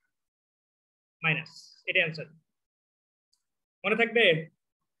মাইনাস এটা অ্যান্সার মনে থাকবে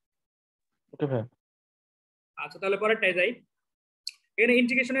ওকে ভাই আচ্ছা তাহলে পরেরটাই যাই এখানে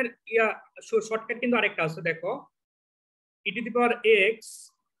ইন্টিগ্রেশনের শর্টকাট কিন্তু আরেকটা আছে দেখো e to the power x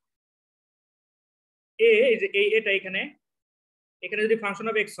এই যে এটা এখানে এখানে যদি ফাংশন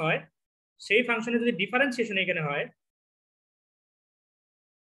অফ x হয় সেই ফাংশনে যদি ডিফারেন্সিয়েশন এখানে হয়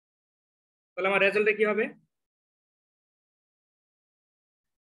তাহলে আমার রেজাল্টে কি হবে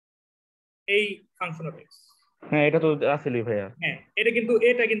এই ফাংশন অফ x হ্যাঁ এটা তো আসলেই ভাইয়া হ্যাঁ এটা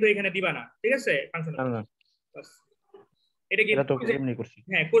কিন্তু এখানে দিবা না ঠিক আছে ফাংশন অফ না না বাস এটা কি এটা তো এমনি করছি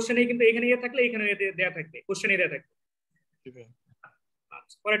হ্যাঁ কোশ্চেনে কিন্তু এখানে ইয়ে থাকলে এখানে দেয়া থাকবে কোশ্চেনে দেয়া থাকবে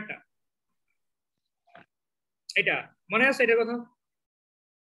আচ্ছা পরেরটা এটা মনে আছে এটার কথা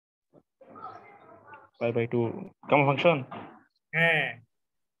পাই বাই 2 গামা ফাংশন হ্যাঁ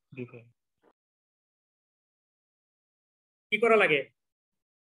জি ভাই কি করা লাগে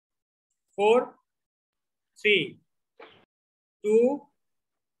 4 3 2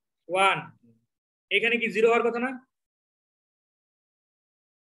 1 এখানে কি 0 হওয়ার কথা না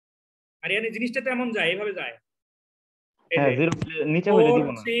আর এখানে জিনিসটা তো এমন যায় এভাবে যায় হ্যাঁ 0 নিচে হইলে দিব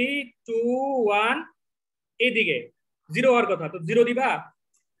না 3 2 1 এইদিকে 0 হওয়ার কথা তো 0 দিবা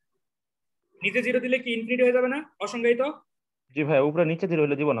নিচে 0 দিলে কি ইনফিনিটি হয়ে যাবে না অসংজ্ঞায়িত জি ভাই উপরে নিচে 0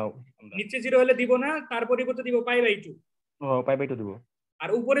 হইলে দিব না আমরা নিচে 0 হলে দিব না তার পরিবর্তে দিব pi by 2 O pi by 2 দিব আর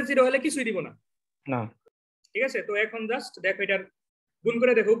উপরে 0 হলে কিছুই দিব না না ঠিক আছে তো এখন জাস্ট দেখো এটার গুণ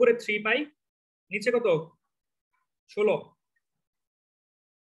করে দেখো উপরে 3 পাই নিচে কত 16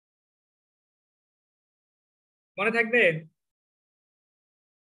 মনে থাকবে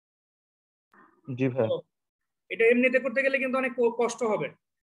জি ভাই এটা এমনিতে করতে গেলে কিন্তু অনেক কষ্ট হবে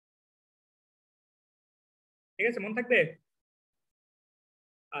ঠিক আছে মনে থাকবে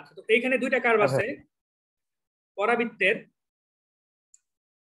আচ্ছা তো এইখানে দুইটা কার্ভ আছে পরাবৃত্তের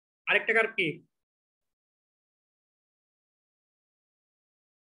আরেকটা কার্ভ কি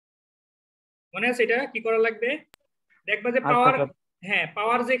মনে আছে এটা কি করা লাগবে দেখবা যে পাওয়ার হ্যাঁ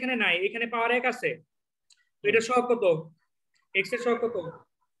পাওয়ার যে এখানে নাই এখানে পাওয়ার 1 আছে তো এটা সহগ কত x এর সহগ কত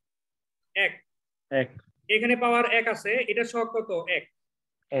 1 1 এখানে পাওয়ার 1 আছে এটা সহগ কত 1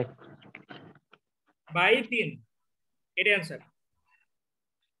 1 বাই 3 এটা অ্যানসার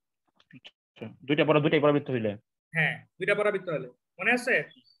দুইটাই পরাবৃত্ত হইলে হ্যাঁ দুইটা পরাবৃত্ত হলে মনে আছে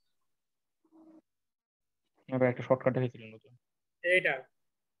আমরা একটা শর্টকাট দেখেছিলাম নতুন এইটা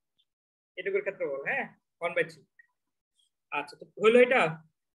এটুকুর ক্ষেত্রে বল হ্যাঁ 1/3 আচ্ছা তো হইলো এটা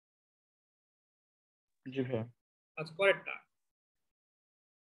জি ভাই আচ্ছা পরেরটা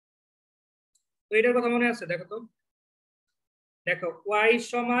তো এটার কথা মনে আছে দেখো তো দেখো y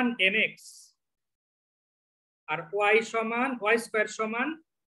সমান mx আর y সমান y স্কয়ার সমান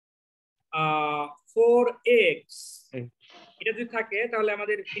 4x এটা যদি থাকে তাহলে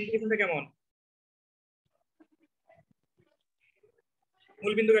আমাদের ইন্টিগ্রেশনটা কেমন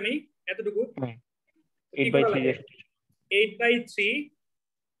মূল বিন্দু নেই এতটুকু 8/3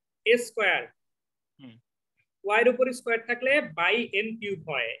 a স্কয়ার y এর উপর স্কয়ার থাকলে বাই m কিউব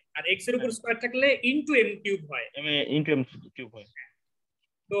হয় আর x এর উপর স্কয়ার থাকলে ইনটু m কিউব হয়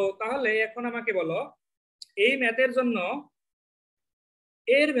তো তাহলে এখন আমাকে বলো এই ম্যাথের জন্য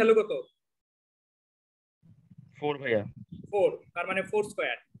এর ভ্যালু কত 4 ভাইয়া 4 তার মানে 4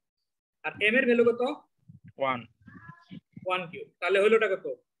 স্কয়ার আর m এর ভ্যালু কত 1 কিউব তাহলে হলোটা কত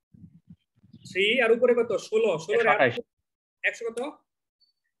 3 আর উপরে কত 16 16 এর 100 কত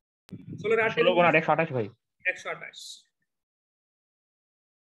 16 এর 8 16 গুণ 8 128 ভাই 128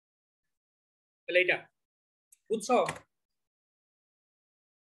 তাহলে এটা বুঝছো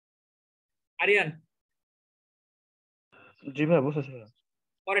আরিয়ান জি ভাই বুঝেছি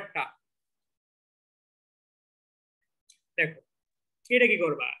পরেরটা দেখো এটা কি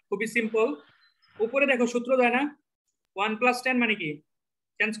করবা খুবই সিম্পল উপরে দেখো সূত্র যায় না 1 + 10 মানে কি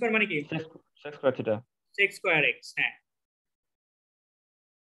 10 স্কয়ার মানে কি sec square theta sec square x হ্যাঁ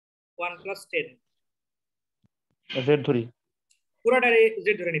 1 + 10 z ধরি পুরোটারে z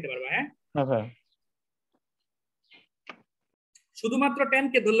ধরে নিতে পারবা হ্যাঁ হ্যাঁ ভাই শুধুমাত্র 10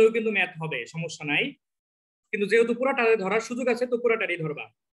 কে ধরলেও কিন্তু ম্যাথ হবে সমস্যা নাই কিন্তু যেহেতু পুরোটারে ধরার সুযোগ আছে তো পুরোটারই ধরবা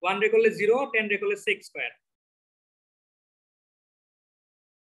 1 রে করলে 0 10 রে করলে sec স্কয়ার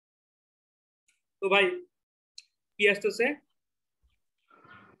তো ভাই কি আসতেছে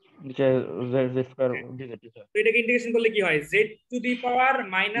নিচে z স্কয়ার dz টিচার তো এটাকে ইন্টিগ্রেশন করলে কি হয় z to the power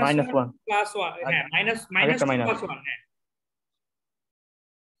 -1 -1 plus 1 হ্যাঁ মাইনাস আগেরটা টু মাইনাস প্লাস 1 হ্যাঁ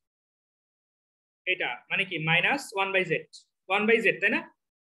এটা মানে কি -1/z 1/z তাই না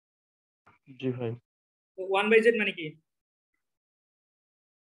জি ভাই তো 1/z মানে কি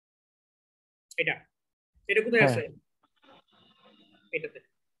এটা এটা কোথায় হ্যাঁ আছে এটাতে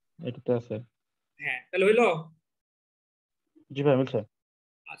এটাতে আছে হ্যাঁ তাহলে হইলো জি ভাই মিলছে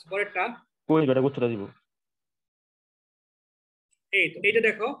আচ্ছা পরেরটা কই এটা গুচ্ছটা দিব এই তো এইটা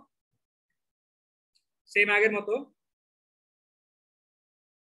দেখো সেম আগের মতো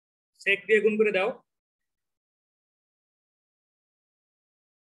সেক দিয়ে গুণ করে দাও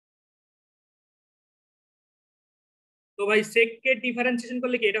তো ভাই সেক কে ডিফারেন্সিয়েশন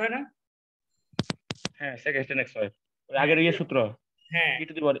করলে কি এটা হয় না হ্যাঁ sec x tan x হয় ওই হ্যাঁ আগের সূত্র হ্যাঁ e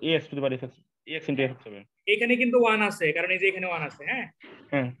to the power ax to the power x into হ্যাঁ x হবে এখানে কিন্তু 1 আছে কারণ এই যে এখানে 1 আছে হ্যাঁ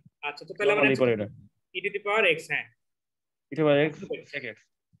হ্যাঁ আচ্ছা তো তাহলে আমার নরমালি অ্যান্সার করে কি এটা ই টু দি পাওয়ার x হ্যাঁ e to the power x sec x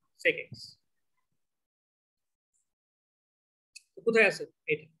sec x তো কোথায় আছে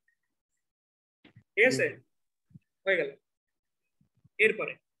এটা ঠিক জি আছে ভাই হয়ে গেল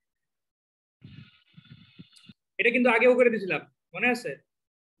এরপরে এটা কিন্তু আগেও করে দিয়েছিলাম মনে আছে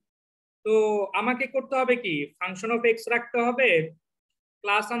তো আমাকে করতে হবে কি ফাংশন অফ এক্স রাখতে হবে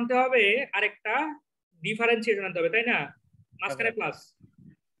প্লাস আনতে হবে আরেকটা ডিফারেন্সিয়েশন আনতে হবে তাই না হ্যাঁ মাঝখানে ভাই প্লাস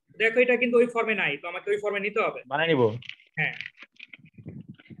দেখো এটা কিন্তু ওই ফর্মে নাই তো আমাকে ওই ফর্মে নিতে হবে বানাই নিব হ্যাঁ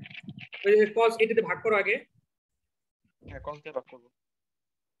ওই cos এটাতে ভাগ করো আগে হ্যাঁ cos দিয়ে ভাগ করব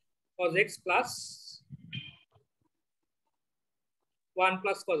cos x plus 1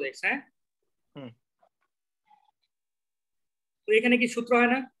 plus cos x হ্যাঁ হুম তো এখানে কি সূত্র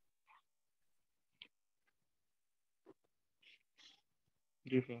হয় না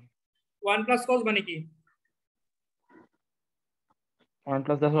জি ভাই 1 প্লাস cos মানে কি 1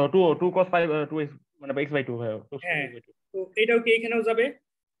 প্লাস দেখো 2 cos 5 2x মানে x বাই 2 ভাই হ্যাঁ 2 তো এটাও কি এখানেও যাবে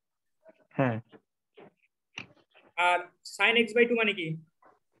হ্যাঁ আর sin x বাই 2 মানে কি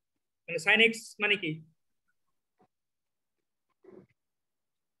মানে sin x মানে কি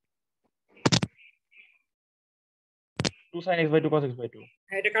 2 sin x by 2 cos x by 2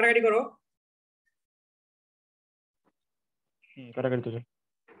 হ্যাঁ এটা কাটাকাটি করো কাটাকাটি তো যায়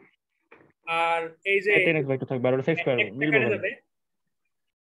আর এই যে tan x বাই 2 থাকবে আর ওটা sec স্কয়ার একটা মিলবো কেটে ভাই যাবে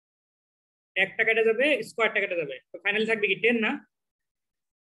একটা কেটে যাবে স্কোয়ারটা কেটে যাবে তো ফাইনালি থাকবে কি 10 না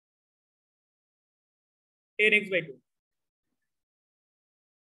 10x/2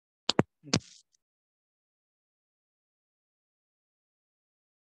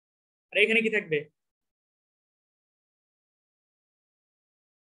 আর এখানে কি থাকবে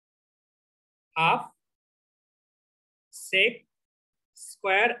হাফ sec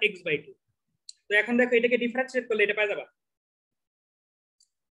স্কোয়ার x/2 তো এখন দেখো এটাকে ডিফারেন্সিয়েট করলে এটা পাওয়া যাবে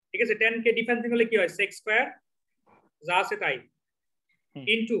ঠিক আছে 10 কে ডিফারেন্স করলে কি হয় sec স্কোয়ার যা আছে তাই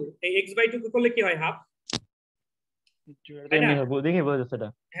ইনটু এই x/2 কে করলে কি হয় হাফ তাই না এমনি হবে দেখে বোঝা যাচ্ছে এটা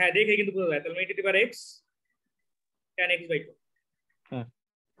হ্যাঁ দেখে কিন্তু বোঝা যায় তাহলে e to the power x tan x/2 হ্যাঁ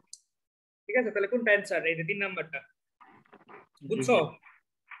ঠিক আছে তাহলে কোনটা অ্যানসার এই যে 3 নাম্বারটা জি বুঝছো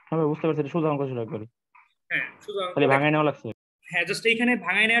ভাই হ্যাঁ বুঝতে পারছি এটা সোজা অঙ্ক ছিল একবারে হ্যাঁ শুধু অঙ্ক খালি দেখো ভাঙায় নেওয়া লাগছে হ্যাঁ জাস্ট এইখানে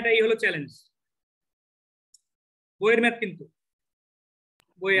ভাঙায় নেওয়াটাই হলো চ্যালেঞ্জ বইয়ের ম্যাথ কিন্তু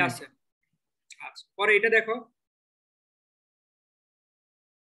বইয়ে আছে আচ্ছা পরে এটা দেখো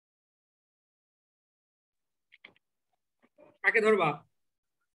কাকে ধরবা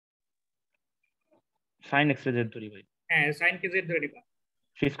sin x এর জেড ধরি ভাই হ্যাঁ সাইন কে জেড ধরে নিবা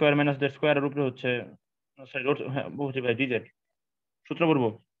c square minus z square এর উপরে হচ্ছে সরি রুট হ্যাঁ বুঝছি ভাই dz সূত্র পড়বো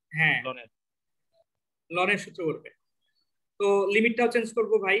হ্যাঁ লনের লনের সূত্র করবে তো লিমিটটাও চেঞ্জ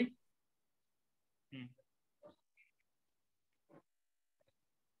করবো ভাই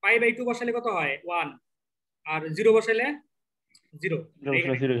π/2 বসালে কত হয় 1 আর 0 বসালে 0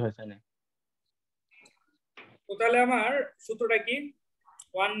 অবশ্যই জিরোই হয় sin তো তাহলে আমার সূত্রটা কি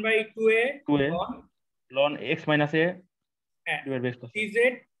 1/2 এ 2a loan ln x minus a হ্যাঁ divide by x 3z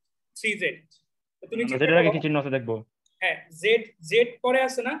 3z তো তুমি আমরা চিন্তা যেটার আগে করো কি চিহ্ন আছে দেখবো হ্যাঁ জেড জেড পরে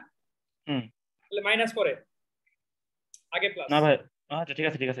আছে না হুম তাহলে মাইনাস পরে আগে প্লাস না ভাই আচ্ছা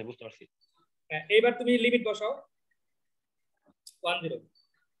ঠিক আছে বুঝতে পারছি হ্যাঁ এইবার তুমি লিমিট বসাও 1 0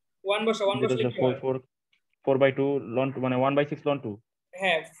 1 বসাও 1 যেটা বসালে হচ্ছে কি 4 হয় 4 4/2 ln 2 মানে 1/6 ln 2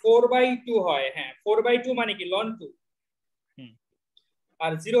 হ্যাঁ 4/2 হয় হ্যাঁ 4/2 মানে কি ln 2 হুম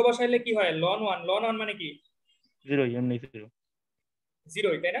আর 0 বসাইলে কি হয় ln 1 মানে কি জিরো এমনি জিরো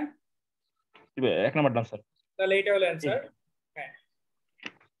 0 তাই না এক নাম্বার ডান স্যার তাহলে এটা হলো অ্যান্সার হ্যাঁ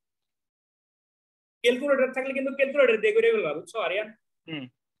ক্যালকুলেটর থাকলে কিন্তু ক্যালকুলেটর দিয়ে করে ফেলবা বুঝছো আরিয়ান হুম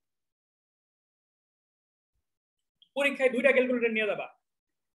পরীক্ষায় দুইটা ক্যালকুলেটর নিয়ে যাবা।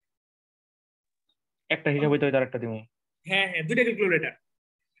 একটা হিসাব হইতে হইতে আরেকটা দিমু। হ্যাঁ হ্যাঁ, দুইটা ক্যালকুলেটর।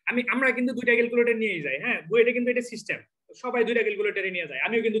 আমরা কিন্তু দুইটা ক্যালকুলেটর নিয়ে যাই, হ্যাঁ বইটা কিন্তু এটা সিস্টেম, সবাই দুইটা ক্যালকুলেটরে নিয়ে যায়,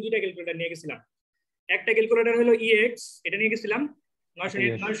 আমিও কিন্তু দুইটা ক্যালকুলেটর নিয়ে গেছিলাম। একটা ক্যালকুলেটর হলো ইএক্স, এটা নিয়ে গেছিলাম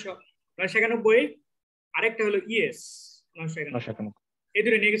 991, আরেকটা হলো ইএস 991, এই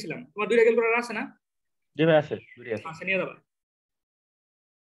দুটো নিয়ে গেছিলাম। তোমার দুইটা ক্যালকুলেটর আছে না? জি ভাই আছে, দুইটা আছে। আচ্ছা নিয়ে যাবা,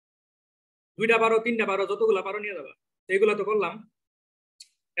 দুইটা পারো তিনটা পারো যতগুলা পারো নিয়ে যাবা। এইগুলা তো করলাম,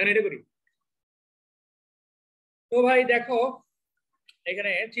 এখন এটা করি। তো ভাই দেখো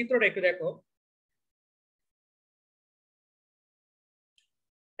এখানে চিত্রটা একটু দেখো।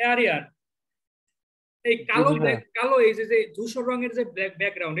 আরিয়ান, এই কালো কালো এই যে ধূসর রঙের যে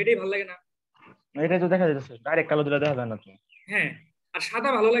ব্যাকগ্রাউন্ড, এটাই ভালো লাগে না? এটাই তো দেখা যাচ্ছে, ডাইরেক্ট কালো দিলে দেখা যায় না তো। হ্যাঁ, আর সাদা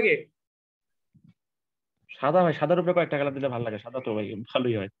ভালো লাগে? সাদা ভাই, সাদার উপরে কয়েকটা কালার দিলে ভালো লাগে, সাদা তো ভাই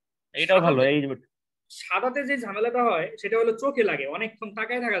ভালোই হয়। এইটাও ভালো। এই সাদাতে যে ঝামেলাটা হয় সেটা হলো চোখে লাগে, অনেকক্ষণ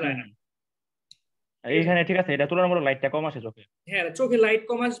তাকায় থাকা যায় না। এইখানে ঠিক আছে, এটা তুলনামূলক লাইটটা কম আসে চোখে। হ্যাঁ, চোখে লাইট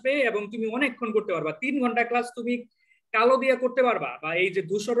কম আসবে এবং তুমি অনেকক্ষণ করতে পারবা। 3 ঘন্টা ক্লাস তুমি কালো দিয়ে করতে পারবা বা এই যে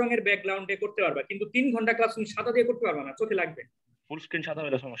ধূসর রঙের ব্যাকগ্রাউন্ডে করতে পারবা, কিন্তু 3 ঘন্টা ক্লাস তুমি সাদা দিয়ে করতে পারবা না, চোখে লাগবে। ফুল স্ক্রিন সাদা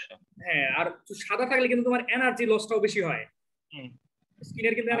হলে সমস্যা। হ্যাঁ, আর সাদা থাকলে কিন্তু তোমার এনার্জি লসটাও বেশি হয়,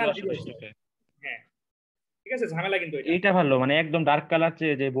 স্কিনের কিন্তু এনার্জি লস। হ্যাঁ ঠিক আছে, ঝামেলা কিন্তু এটা ভালো, মানে একদম ডার্ক কালার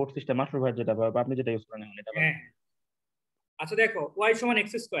চেয়ে যে বোর্ড সিস্টেম মাস্টার ভাই যেটা বা আপনি যেটা ইউজ করেন এটা ভালো। হ্যাঁ, আচ্ছা দেখো ওয়াই সমান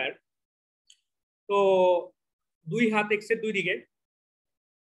এক্স স্কোয়ার, তো দুই হাত এক্স এর দুই দিকে,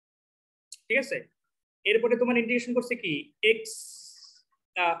 ঠিক আছে। এরপরে তোমার ইন্টিগ্রেশন করছে কি এক্স,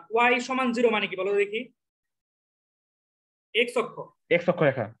 ওয়াই সমান 0 মানে কি বলো দেখি? এক্স অক্ষ, এক্স অক্ষ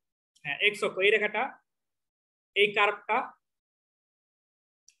রেখা। হ্যাঁ এক্স অক্ষ, এই রেখাটা, এই কার্ভটা,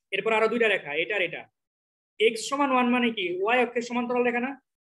 এরপর আরো দুইটা রেখা, এটা আর এটা। এক্স সমান 1 মানে কি ওয়াই অক্ষের সমান্তরাল রেখা না?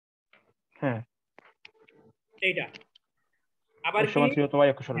 হ্যাঁ, এইটা আবার কি? সমান ছিল তো ওয়াই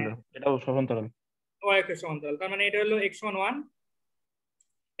অক্ষ সরল, হ্যাঁ, এটাও সমান্তরাল। ওয়াই অক্ষের সমান্তরাল, তার মানে এটা হলো এক্স সমান 1,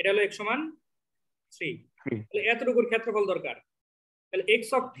 এটা হলো এক্স সমান 3। তাহলে এতটুকুর ক্ষেত্রফল দরকার। তাহলে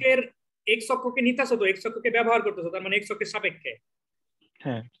এক্স অক্ষকে নিতেছো, তো এক্স অক্ষকে ব্যবহার করতেছো, তার মানে এক্স অক্ষের সাপেক্ষে।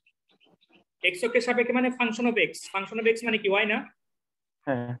 হ্যাঁ এক্স অক্ষের সাপেক্ষে মানে function of x, function of x মানে কি ওয়াই না?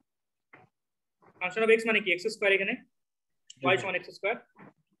 হ্যাঁ। ফাংশন অফ এক্স মানে কি এক্স স্কয়ার, এখানে ওয়াই সমান এক্স স্কয়ার।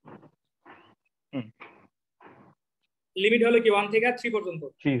 লিমিট হলো কি 1 থেকে 3 পর্যন্ত।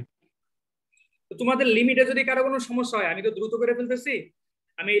 তো তোমাদের লিমিটে যদি কারো কোনো সমস্যা হয়, আমি তো দ্রুত করে ফেলতেছি,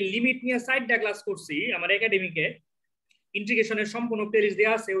 আমি লিমিট নিয়ে 4টা ক্লাস করছি আমার একাডেমিকে, ইন্টিগ্রেশনের সম্পূর্ণ প্লেলিস্ট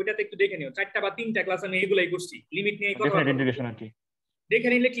দেওয়া আছে, ওইটাতে একটু দেখে নিও। 4টা বা 3টা ক্লাস আমি এগুলাই করছি লিমিট নিয়ে কথা বলতে। ইন্টিগ্রেশন আর কি দেখে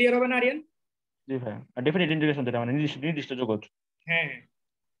নিলে ক্লিয়ার হবে না আরিয়ান? জি ভাই, আর ডেফিনিট ইন্টিগ্রেশন যেটা মানে নির্দিষ্ট যোগজ। হ্যাঁ হ্যাঁ,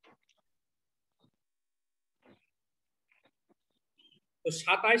 তো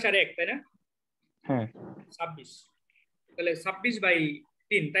 27 আর 1 তাই না? হ্যাঁ 26, তাহলে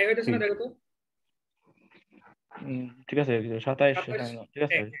 26/3 তাই হইতেছে না? দেখো তো ঠিক আছে, 27 ঠিক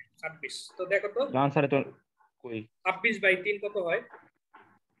আছে। 26, তো দেখো তো আনসারে তো কই 26/3 কত হয়?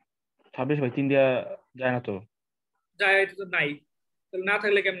 26/3 দিয়া যায় না তো। যায়, এটা তো নাই, তাহলে না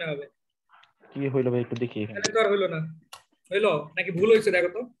থাকলে কেমনে হবে? কি হইলো ভাই একটু দেখি এখানে। তাহলে তো আর হইলো না, হইলো নাকি ভুল হয়েছে দেখো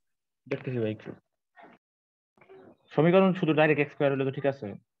তো। দেখতেছি ভাই একটু, সমীকরণ শুধু ডাইরেক্ট এক্স স্কয়ার হলে তো ঠিক আছে।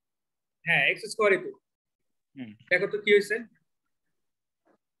 হ্যাঁ এক্স স্কোয়ারই তো, দেখো তো কি হয়েছে।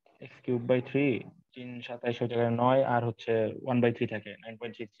 x³/3, 3 27 জায়গায় 9 আর হচ্ছে 1/3 থাকে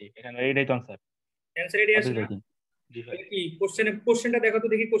 9.63, এখানে এইটাই তো আনসার। অ্যানসার এটাই আসে না? জি ভাই। তাহলে কি কোশ্চেনটা দেখো তো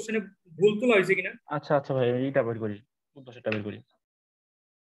দেখি, কোশ্চেনে ভুল তোলা হয়েছে কিনা। আচ্ছা আচ্ছা ভাই, এইটা বের করি, উদ্দেশ্যটা বের করি।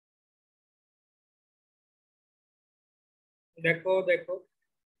 দেখো দেখো,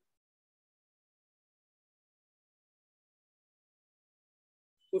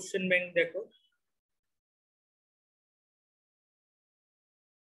 কোশ্চেন ব্যাংক দেখো।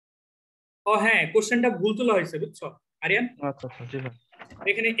 ও হ্যাঁ, কোশ্চেনটা ভুল তোলা হয়েছে বুঝছো আরিয়ান। আচ্ছা আচ্ছা জি ভাই।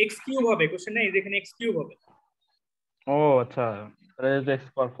 এখানে এক্স কিউব হবে, কোশ্চেন নাই, এখানে এক্স কিউব হবে। ও আচ্ছা, তাহলে তো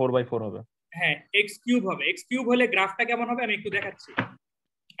x/4/4 হবে। হ্যাঁ এক্স কিউব হবে, এক্স কিউব হলে গ্রাফটা কেমন হবে আমি একটু দেখাচ্ছি,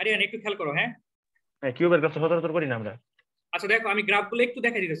 আরিয়ান একটু খেয়াল করো। হ্যাঁ হ্যাঁ, কিউবের কাছে সচরাচর করি না আমরা। আচ্ছা দেখো, আমি গ্রাফগুলো একটু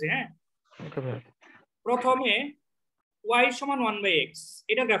দেখা দিতেছি। হ্যাঁ, ওকে ভাই। প্রথমে ওয়াই সমান 1/x,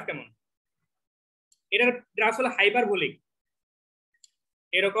 এটার গ্রাফ কেমন? এটার গ্রাফ হলো হাইপারবোলিক,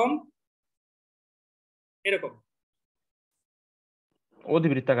 এরকম এরকম।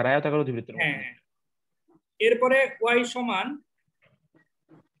 অধিবৃত্তাকার, আয়তাকার অধিবৃত্তের মতো। হ্যাঁ, এরপরে ওয়াই সমান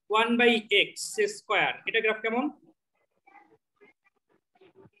 1/x স্কয়ার, এটা গ্রাফ কেমন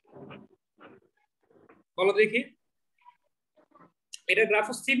বলো দেখি? এটা গ্রাফ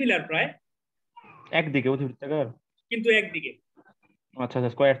সিমিলার প্রায়, একদিকে অধিবৃত্তাকার, কিন্তু একদিকে। আচ্ছা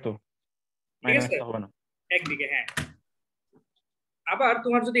আচ্ছা, স্কয়ার তো ঠিক মাইনাস আছে, হবে না। একদিকে, হ্যাঁ। আবার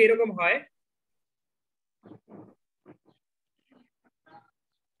তোমার যদি এরকম হয়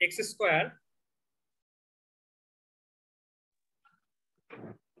এক্স স্কোয়ার,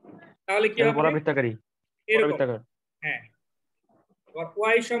 তাহলে কি হবে পরাবৃত্তাকারী। এরকম, হ্যাঁ।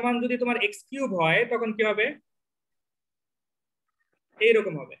 ওয়াই সমান যদি তোমার এক্স কিউব হয় তখন কি হবে,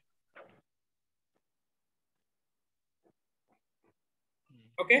 এইরকম হবে।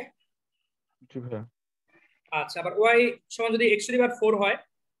 ওকে, আচ্ছা। আবার ওয়াই সমান যদি এক্স টু দি পাওয়ার 4 হয়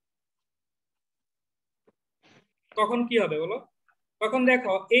তখন কি হবে বলো? তখন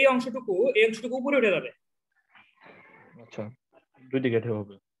দেখো এই অংশটুকু উপরে উঠে যাবে। আচ্ছা, দুই দিকে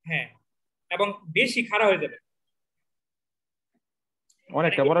হবে। হ্যাঁ, এবং বেশি খাড়া হয়ে যাবে।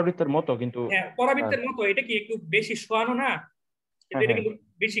 অনেকটা পরাবৃত্তের মতো, কিন্তু হ্যাঁ, পরাবৃত্তের মতো। এটা কি একটু বেশি শোয়ানো না, কিন্তু এটা হ্যাঁ কিন্তু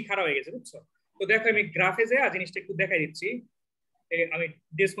বেশি খাড়া হয়ে গেছে, বুঝছো? তো দেখো আমি গ্রাফে যে জিনিসটা একটু দেখাই দিচ্ছি। আমি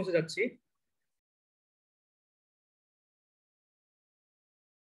ডেসমোসে যাচ্ছি।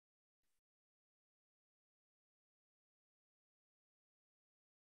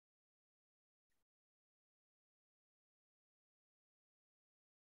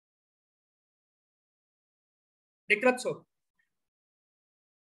 দেখতে পাচ্ছ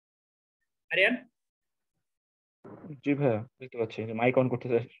আরিয়ান? জি ভাইয়া, দেখতে পাচ্ছি, মাইক অন করতে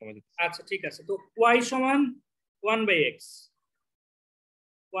সময় দিচ্ছি। আচ্ছা, ঠিক আছে। তো ওয়াই সমান 1/x,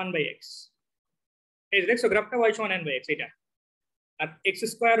 1/x। এই যে দেখছো গ্রাফটা, ওয়াই সমান n/x এটা। আর এক্স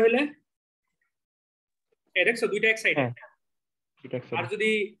স্কোয়ার হইলে এই দেখছো দুইটা এক সাইডে। হ্যাঁ, আর যদি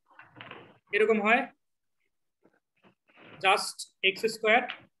এরকম হয় জাস্ট এক্স স্কোয়ার,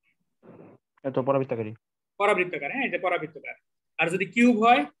 এত পরাবৃত্তাকারী, পরাবৃত্তাকার, হ্যাঁ এটা পরাবৃত্তাকার। আর যদি কিউব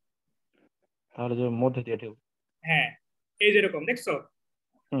হয়, তাহলে যে মধ্যে দিয়ে ঢেউ। হ্যাঁ এই যেরকম দেখছো।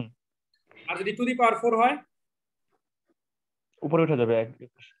 হুম, আর যদি টু দি পাওয়ার 4 হয়, উপরে উঠে যাবে এক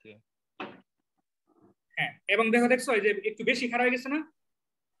পাশ দিয়ে। হ্যাঁ। এবং দেখো দেখছো এই যে একটু বেশি খারাপ হয়ে গেছে না?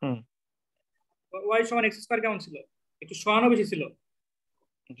 হুম, ওয়াই সমান এক্স স্কোয়ার কেমন ছিল, একটু সমানও বেশি ছিল,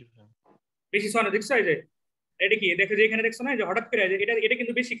 জি ভাইয়া। বেশি সমানো দেখছো। এই যে এটা কি দেখো যে এখানে দেখছো না, যে হঠাৎ করে এটা এটা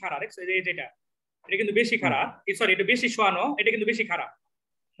কিন্তু বেশি খারাপ দেখছো, এই যে যেটা এটা কিন্তু বেশি হুম, খারাপ, সরি এটা বেশি সমানো, এটা কিন্তু বেশি খারাপ,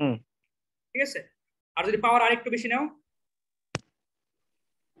 হুম, ঠিক আছে? আর যদি পাওয়ার আরেকটু বেশি নাও,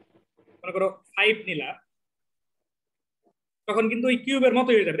 মনে করো 5 নিলা, তখন কিন্তু ওই কিউবের মতো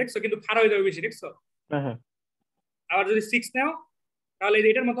হয়ে যাবে দেখছো, কিন্তু খারাপ হয়ে যাবে বেশি দেখছো। হ্যাঁ হ্যাঁ, আবার যদি 6 নাও তাহলে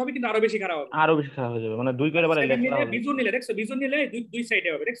এটার মতো হবে, কিন্তু আরো বেশি খারাপ হবে। আরো বেশি খারাপ হয়ে যাবে, মানে দুই করে বাড়াইলে 7 খেলা নিলে, হবে। বিজুর নিলে দেখছো, বিজুর নিলে দুই দুই সাইডে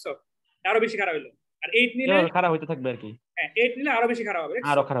হবে দেখছো, আরো বেশি খারাপ হলো। আর 8 নিলে, যেভাবে খারাপ হইতে থাকবে আর কি, হ্যাঁ 8 নিলে আরো বেশি খারাপ হবে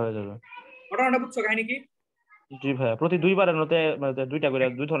দেখছো। আরো খারাপ হয়ে যাবে। ঘটনাটা বুঝছো কাহিনী কি? জি ভাইয়া, প্রতি দুইবারের মধ্যে মানে দুইটা করে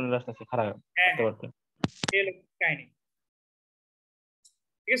দুই ধরনের রাস্তা আছে খারাপ হ্যাঁ করতে হ্যাঁ, পারতে। এই হলো কাহিনী।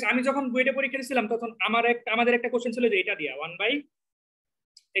 ঠিক আছে, আমি যখন বুয়েটে পরীক্ষা দিয়েছিলাম তখন আমাদের একটা কোশ্চেন ছিল যে এটা দিয়া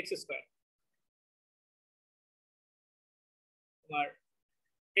 1/x² তোমার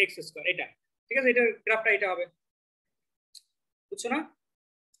x² এটা, ঠিক আছে, এটার গ্রাফটা এটা হবে, বুঝছো না?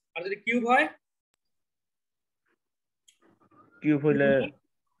 আর যদি কিউব হয়, কিউব হইলে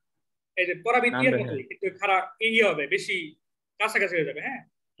এই যে পরাবৃত্তির নামবে। হ্যাঁ, মতোই, কিন্তু খারাপ ইয়ে হবে, বেশি কাছাকাছি হয়ে যাবে, হ্যাঁ।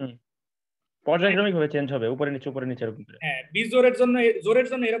 হুম, মানে পর্যায়ক্রমিক ভাবে চেঞ্জ হবে, উপরে নিচে উপরে নিচে এরকম করে। হ্যাঁ, জোরের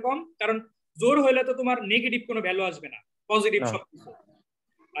জন্য এরকম, কারণ জোর হইলে তো তোমার নেগেটিভ কোনো ভ্যালু আসবে না, পজিটিভ না, সবকিছু।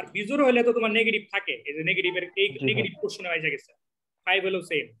 আর বিজোর হইলে তো তোমার নেগেটিভ থাকে, এই যে নেগেটিভের এই জি ভাই। নেগেটিভ পোর্শনে এসে গেছে। 5 হলো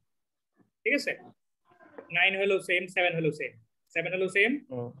সেম, ঠিক আছে, 9 হলো সেম, 7 হলো সেম, 7 হলো সেম,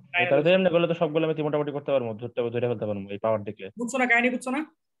 ও, 9 হলো তাহলে তো সেম। এমনি করলে তো সবগুলো আমি মোটামুটি করতে পারবো, ধরে ফেলতে পারবো এই পাওয়ার দেখলে। বুঝছো না কাহিনী, বুঝছো না?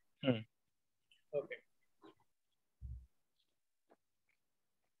 হুম, ওকে,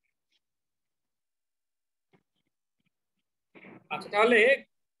 আচ্ছা। তাহলে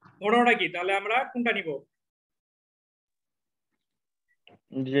ঘটনাটা কি, তাহলে আমরা কোনটা নিব?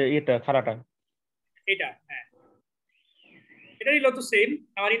 যে এটা খাড়াটা। এটা, হ্যাঁ এটা নিল তো সেম।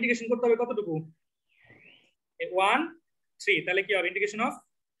 আমার ইন্টিগ্রেশন করতে হবে কতটুকু, 1 3, তাহলে কি হবে ইন্টিগ্রেশন অফ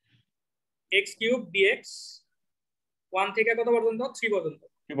x³ dx 1 থেকে কত পর্যন্ত, 3 পর্যন্ত,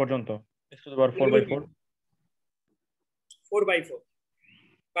 কি পর্যন্ত? ফোর তাহলে বাই কি ফোর 4/4,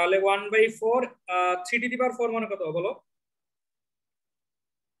 তাহলে 1/4, 3 টু দি পাওয়ার 4 মানে কত বলো?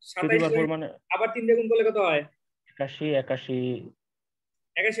 থ্রি টু 27 পাওয়ার হয়। 4 মানে আবার 3 দিয়ে গুণ করলে কত হয়? 81 81।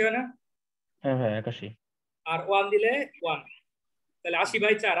 81 হয় না? হ্যাঁ হ্যাঁ, 81। আর 1 দিলে 1, তাহলে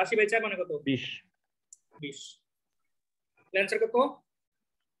 80/4, 80/4 মানে কত? 20। 20। অ্যান্সার কত?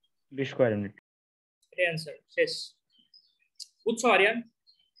 20 স্কয়ার ইউনিট। এটা অ্যান্সার শেষ। বুঝছো আরিয়ান?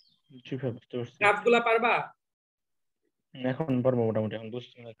 জি ভাই, বুঝতে পারছি। গ্রাফগুলা পারবা? এখন পারবো মোটামুটি, এখন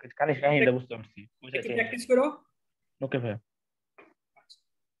বুঝতে কাহিনীটা বুঝতে পারছি, একটু বুঝাইছে প্র্যাকটিস করো। ওকে ভাই।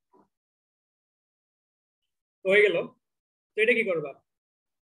 তো হয়ে গেল। তো এটা কি করবা,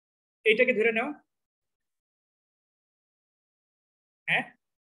 এইটাকে ধরে নাও,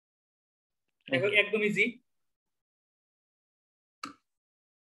 দেখো একদম ইজি।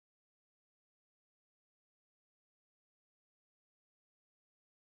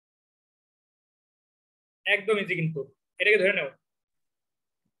 একদম ইজি কিন্তু, এটাকে ধরে নাও।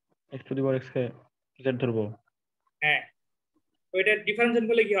 x to the power x K z ধরবো। হ্যাঁ, তো এটা ডিফারেন্সিয়েট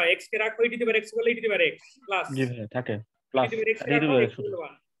করলে কি হয়, x কে রাখো e to the power x করলে e to the power x plus জি ভাই থাকে e plus to the power x K e to the রাখো পাওয়ার x x শুধু।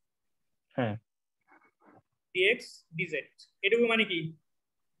 1 হ্যাঁ dx dz। এটুকু মানে কি,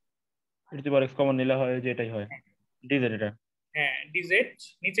 e to the power x common নিলে হয় যে এটাই হয় dz। এটা হ্যাঁ dz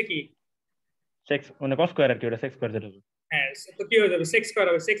নিচে কি, সেক্স মানে cos স্কয়ার আর কি, ওটা সেক্স স্কয়ার যেটা হবে হ্যাঁ তো কি হয়ে যাবে, সেক্স স্কয়ার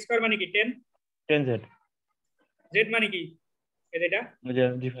হবে। সেক্স স্কয়ার মানে কি 10, 10z। z মানে কি এটা, ওই যে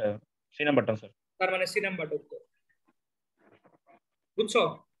জি ভাই সি নাম্বারটা স্যার। তার মানে সি নাম্বারটা উত্তর। বুঝছো?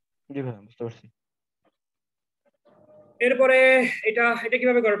 জি ভাই বুঝতে পারছি। এরপরে এটা এটা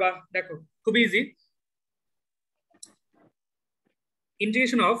কিভাবে করবা দেখো, খুব ইজি।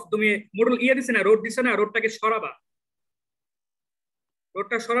 ইন্টিগ্রেশন অফ, তুমি মডেল ইয়ে দিছে না, রোড দিছে না, রোডটাকে সরাবা।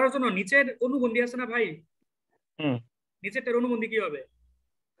 রোডটা সরানোর জন্য নিচের অনুবন্ধী আছে না ভাই, হুম নিচেরটার অনুবন্ধী কি হবে,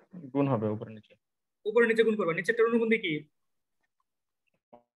 গুণ হবে উপরে নিচে। উপরে নিচে গুণ করবা। নিচেরটার অনুবন্ধী কি,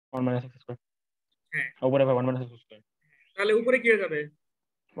 1 - x স্কয়ার। হ্যাঁ উপরে ভাই 1 - x স্কয়ার। তাহলে উপরে কি হয়ে যাবে,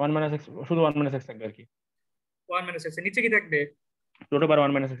 1 - x শুধু 1 - x থাকবে আর কি। 1 মাইনাস এক্স, নিচে কি থাকবে, রুট ওভার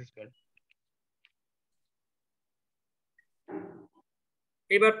 1 - x স্কয়ার।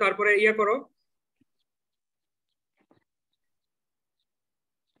 এবার তারপরে ইয়া করো,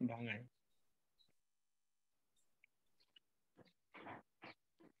 ভাঙায়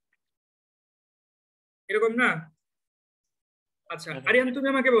এরকম না। আচ্ছা হ্যাঁ ভাই। আরিয়ান তুমি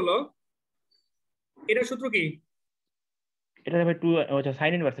আমাকে বলো, এটা সূত্র কি, এটা ভাই 2 আচ্ছা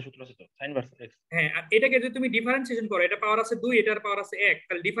সাইন ইনভার্সের সূত্র আছে তো, সাইন ইনভার্স x হ্যাঁ আর এটাকে যদি তুমি ডিফারেন্সিয়েশন করো, এটা পাওয়ার আছে 2, এটার পাওয়ার আছে 1,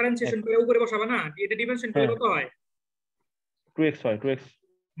 তাহলে ডিফারেন্সিয়েশন 1। করে উপরে বসাবা না, এটা ডিফারেন্সিয়েশন করলে হ্যাঁ কত হয়, 2x হয় 2x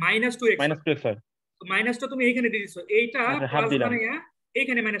minus two x. 2x হয়। তো মাইনাসটা তুমি এইখানে দিয়ে দিছো, এইটা এটা হাফ প্লাস দিলাম, বানাইয়া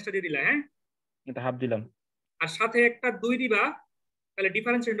এইখানে মাইনাসটা দিয়ে দিলা, হ্যাঁ এটা হাফ দিলাম, আর সাথে একটা 2 দিবা, তাহলে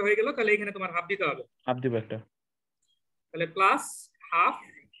ডিফারেন্সিয়েশন হয়ে গেল, তাহলে এখানে তোমার হাফ দিতে হবে। হাফ দিব একটা। তাহলে plus half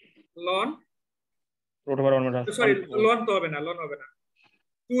loan, root over 1 - sorry loan তো হবে না, লন হবে না,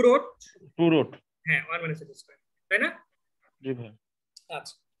 2 রুট, 2 রুট। হ্যাঁ 1 মাইনাস এক্স স্কয়ার, তাই না? জি ভাই।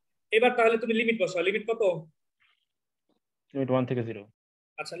 আচ্ছা এবার তাহলে তুমি লিমিট বসাও, লিমিট কত, লিমিট 1 থেকে 0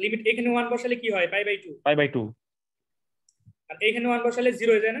 আচ্ছা লিমিট এখানে 1 বসালে কি হয়, পাই বাই 2, π/2। আর এখানে 1 বসালে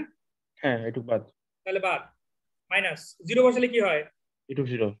 0 হয়ে যায় না, হ্যাঁ এটুক বাদ। তাহলে বাদ, মাইনাস 0 বসালে কি হয়, এটুক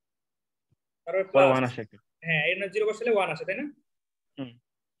 0 তারপর পরে প্লাস, 1 আসে একটা। হ্যাঁ এর 0 বসালে 1 আসে, তাই না? হুম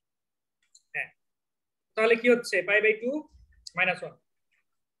হ্যাঁ তাহলে কি হচ্ছে, পাই বাই 2 মাইনাস 1,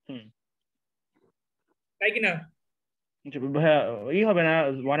 হুম। তাই কি না? ভাইয়া ই হবে না,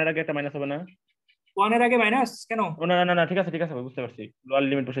 1 এর আগে একটা মাইনাস হবে না? 1 এর আগে মাইনাস কেন? ও না না না না, ঠিক আছে ভাই বুঝতে পারছি, লোয়ার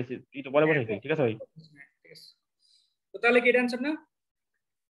লিমিট বসাইছি, এই তো পরে হ্যাঁ বসাইছি, ঠিক আছে ভাই। হ্যাঁ, ঠিক আছে। তো তাহলে কি এটা অ্যান্সার না?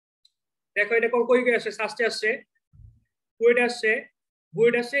 দেখো এটা কই কই আসছে, সাস্টে আসছে, কুয়েটে আসছে,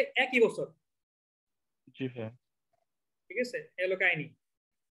 বুয়েটে আসছে একই বছর। জি ভাইয়া। ঠিক আছে, এলো কাহিনী।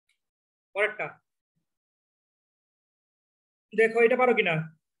 পরেরটা দেখো, এটা পারো কিনা।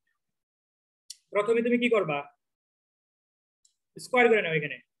 প্রথমে তুমি কি করবা, স্কোয়ার করে নাও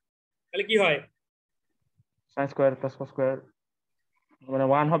এখানে, তাহলে কি হয়, sine square plus cos square মানে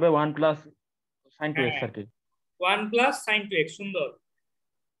 1 হবে 1 প্লাস সাইন 2x হ্যাঁ আর কি। 1 প্লাস সাইন 2x, সুন্দর।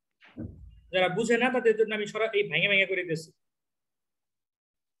 যারা বুঝে না তাদের জন্য আমি সরা এই ভেঙে ভেঙে করে দিয়েছি।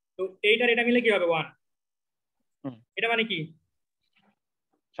 তো এইটার এটা মিলে কি হবে 1, হুম এটা মানে কি,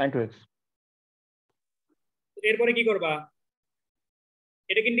 সাইন 2x। এরপরে কি করবা,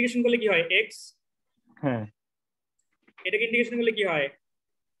 এটাকে ইন্টিগ্রেশন করলে কি হয় x, হ্যাঁ এটাকে ইন্টিগ্রেশন করলে কি হয়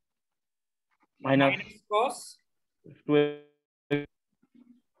minus minus cos 2x।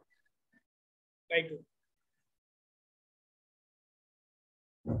 By 2।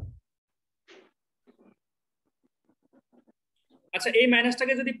 আচ্ছা এই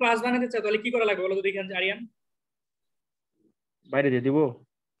মাইনাসটাকে যদি প্লাস বানাতে চাও তাহলে কি করা লাগবে বলো তো দেখি আরিয়ান। বাইরে দিয়ে দিব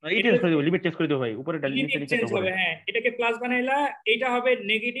না, এই চেঞ্জ করে দিব, লিমিট চেঞ্জ করে দিব ভাই, উপরে নিচে লিমিট নিচে চেঞ্জ উপরে। হবে, হ্যাঁ এটাকে প্লাস বানাইলা, এটা হবে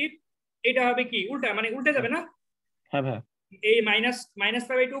নেগেটিভ, এটা হবে কি উল্টা, মানে উল্টে যাবে না, হ্যাঁ ভাই এই মাইনাস মাইনাস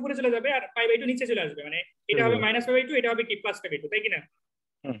পাই বাই 2 উপরে চলে যাবে আর পাই বাই 2 নিচে চলে আসবে, মানে এটা চলে হবে যাবে। মাইনাস পাই বাই 2, এটা হবে কি প্লাস পাই বাই 2, তাই কি না?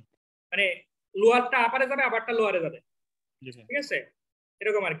 হুম মানে লোয়ারটা আপারে যাবে, আপারটা লোয়ারে যাবে, জি ভাই। ঠিক আছে,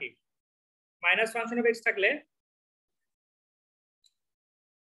 এরকম আর কি। মাইনাস ফাংশন অফ এক্স থাকলে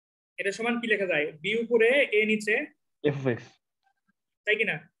এটা সমান কি লেখা যায়, বি উপরে এ নিচে, এফ অফ এক্স। তাই কি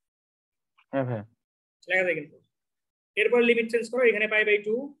না? হ্যাঁ ভাই। লেখা যায় কিন্তু। এরপর লিমিট চেঞ্জ করো, এখানে pi by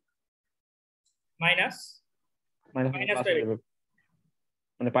 2 minus minus minus plus পাই হয়ে বাই 2, যাবে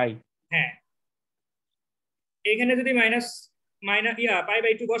মানে পাই। হ্যাঁ এখানে যদি মাইনাস মাইনাস পাই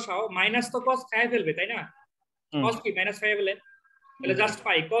বাই 2 বসাও, মাইনাস তো cos খায় ফেলবে তাই না, cos কি মাইনাস খায় ফেলে, তাহলে জাস্ট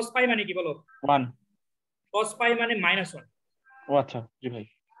পাই, cos পাই মানে কি বলো, 1। cos পাই মানে -1। ও আচ্ছা জি ভাই,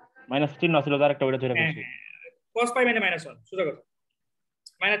 মাইনাস চিহ্ন ছিল তার একটা, ওইটা ধরে হ্যাঁ ফেলছি। হ্যাঁ, cos পাই মানে -1, সোজা কথা,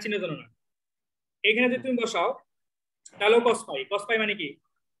 মাইনাস চিহ্নের জন্য না। এখানে যদি তুমি বসাও তাহলে cos পাই মানে কি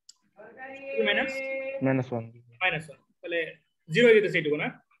মাইনাস -1। -1, তাহলে 0 হয়ে যেতেছে এইটুকু না,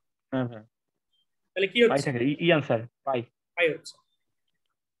 হ্যাঁ হ্যাঁ, তাহলে কি পাই হচ্ছে, থাকে ই আনসার পাই। পাই হচ্ছে,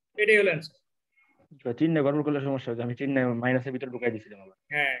 এটাই হলো অ্যান্সার। চিহ্নে গড়বড় করলে সমস্যা হচ্ছে, আমি চিহ্নে মাইনাসের ভিতরে ঢুকাই দিছিলাম আবার।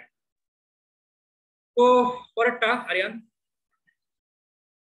 হ্যাঁ, তো পরেরটা আরিয়ান,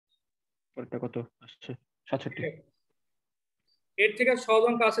 পরেরটা কত আসছে, 67। এর থেকে সহজ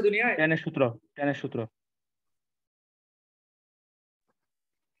অঙ্ক আছে দুনিয়ায়? টেনের সূত্র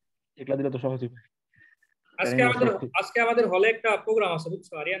এগুলা দিলে তো সহজই ভাই। tan আজকে ইনভার্স আমাদের রুট আজকে আমাদের হলে একটা প্রোগ্রাম আছে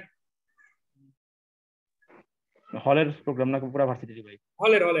বুঝছো আরিয়ান, হলের প্রোগ্রাম না পুরো ভার্সিটি ভাই?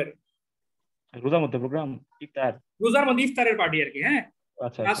 হলের রোজার মধ্যে প্রোগ্রাম, ইফতার? রোজার মধ্যে ইফতারের পার্টি আর কি। হ্যাঁ,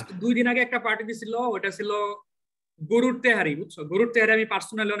 আচ্ছা আচ্ছা। লাস্ট 2 দিন আগে একটা পার্টি দিছিল, ওটা ছিল গরুর তেহারি, বুঝছো, গরুর তেহারি আমি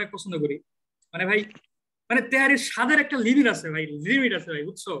পার্সোনালি অনেক পছন্দ করি, মানে ভাই, মানে তেহারির স্বাদের একটা লিমিট আছে ভাই, লিমিট আছে ভাই,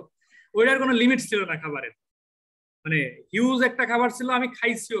 বুঝছো, ওইটার কোনো লিমিট ছিল না খাবারের, মানে হিউজ একটা খাবার ছিল, আমি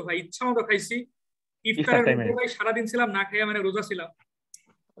খাইছিও ভাই, ইচ্ছা মতো খাইছি। ইফতার ইফতারের টাইমে? মধ্যে ভাই সারাদিন ছিলাম না খেয়ে, মানে রোজা ছিলাম,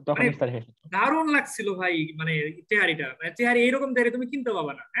 তখন মানে ইফতার শেষ? দারুণ লাগছিল ভাই, মানে তেহারিটা, মানে তেহারি এইরকম তেহারি তুমি কিনতে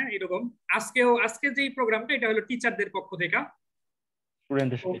পাবা না, হ্যাঁ এরকম। আজকে যে প্রোগ্রামটা, এটা হলো টিচারদের পক্ষ থেকে।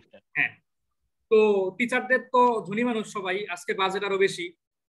 স্টুডেন্টদের তো সাথে ইফতার? হ্যাঁ, তো টিচারদের তো ধনী মানুষ সবাই, আজকে বাজেট আরো বেশি,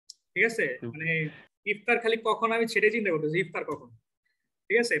 ঠিক আছে, মানে ইফতার খালি কখন আমি ছেড়ে চিন্তা করতেছি, ইফতার কখন,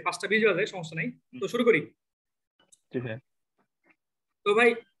 ঠিক আছে 5টা 20 বাজে, সমস্যা নাই, তো শুরু করি। জি ভাই। তো ভাই,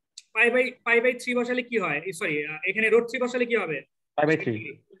 পাই বাই 3 বসালে কি হয়, সরি, এখানে √3 বসালে কি হবে, 5/3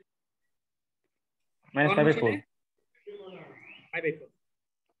 তখন বসালে -5/4। পাই বাই 4,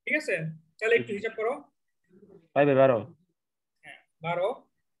 ঠিক আছে, তাহলে একটু হিসাব করো। 5/12। হ্যাঁ 12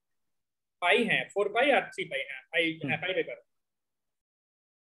 পাই, হ্যাঁ 4 পাই আর 3 পাই, হ্যাঁ পাই, হ্যাঁ পাই বাই 12।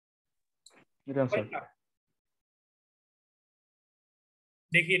 এটা আনসার।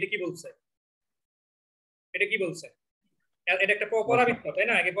 দেখি এটা কি বলছে, এটা কি বলছে, এটা একটা পরাবৃত্ত তাই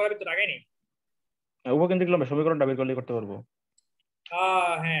না, আগে পরাবৃত্ত আগাইনি। উপকেন্দ্রিক লম্বের সমীকরণটা বের করলে করতে পারবো।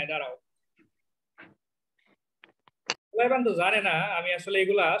 হ্যাঁ দাঁড়াও, এবার তো জানে না, আমি আসলে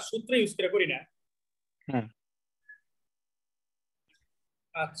এগুলা সূত্র ইউজ করে করি না। হ্যাঁ,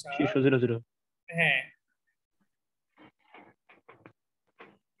 আচ্ছা, শীর্ষ 0 0। হ্যাঁ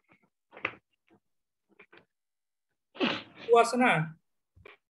টু আছে না,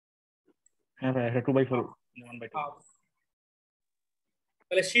 হ্যাঁ ভাই, এটা 2/4 1/2। হাফ,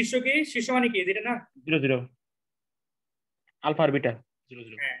 তাহলে শীর্ষ কি, শীর্ষ মানে কি যেটা না, 0 0 আলফা আর বিটা 0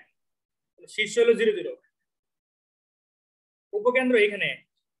 0। হ্যাঁ শীর্ষ হলো 0 0, উপকেন্দ্র এখানে,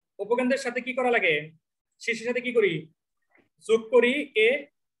 উপকেন্দ্রের সাথে কি করা লাগে, শীর্ষের সাথে কি করি, যোগ করি, এ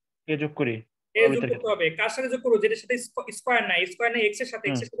কে যোগ করি এ যোগ পরাবৃত্তের করতে ক্ষেত্রে? হবে, কার সাথে যোগ করবো, যেটার সাথে স্কয়ার নাই, এক্স এর সাথে,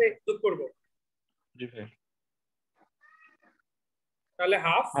 হুম, যোগ করবো, জি ভাই। তাহলে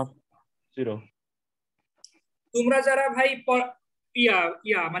হাফ। হাফ 0। তোমরা যারা ভাই ইয়া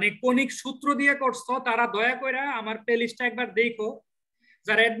ইয়া মানে কনিক সূত্র দিয়ে করছো, তারা দয়া করে আমার প্লে লিস্টটা একবার দেখো,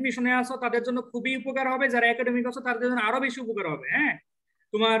 যারা অ্যাডমিশনে আছো তাদের জন্য খুবই উপকার হবে, যারা একাডেমিক আছো তাদের জন্য আরো বেশি উপকার হবে। হ্যাঁ,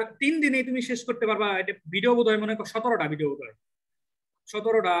 তোমার 3 দিনেই তুমি শেষ করতে পারবা, এটা ভিডিও বোধ হয় মনে করো 17টা ভিডিও বোধ হয়,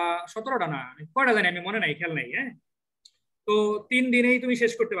 17টা না, কয়টা জানি আমি মনে নাই, খেয়াল নাই। হ্যাঁ, তো 3 দিনেই তুমি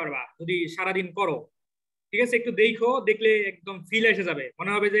শেষ করতে পারবা যদি সারাদিন করো, ঠিক আছে, একটু দেখো, দেখলে একদম ফিল এসে যাবে,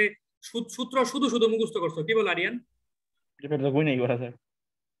 মনে হবে যে সূত্র শুধু শুধু মুখস্থ করছো, কি বল আরিয়ান, এটা তো বই নেই করা যায়।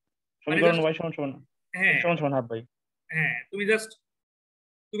 মানে সমীকরণ জাস্ট, y সমান সমান x হ্যাঁ সমান সমান হাফ ভাই। হ্যাঁ,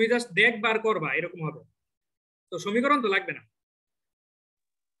 তুমি জাস্ট দেখবার করবা, এরকম হবে, তো সমীকরণ তো লাগবে না।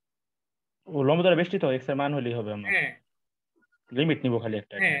 ও লম্ব দ্বারা বেষ্টিত x এর মান হলেই হবে, আমার হ্যাঁ লিমিট নিব খালি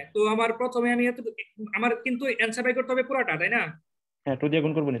একটা হ্যাঁ, এখানে। তো আমার প্রথমে আমি আমার কিন্তু অ্যান্সার বাই করতে হবে পুরাটা, তাই না? হ্যাঁ, 2 দিয়ে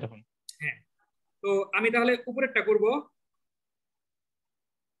গুণ করবো নি তখন? হ্যাঁ, তো আমি তাহলে উপরেরটা করব,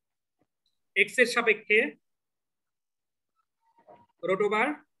 এক্স এর সাপেক্ষে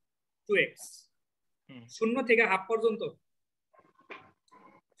 √2x, হুম, 0 থেকে হাফ পর্যন্ত,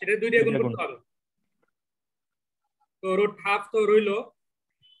 সেটা 2 দিয়ে 2 গুণ দিয়ে গুণ। করতে হবে, তো √1/2 তো রইলো,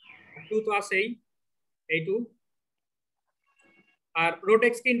 2 তো আছেই, এই 2, আর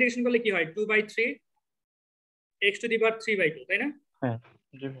 √x কে ইন্টিগ্রেশন করলে কি হয়, 2/3 x⁻³ তাই না, হ্যাঁ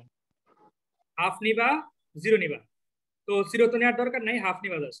জি ভাই। হাফ নিবা, 0 নিবা, তো 0 তো নেওয়ার দরকার নাই, হাফ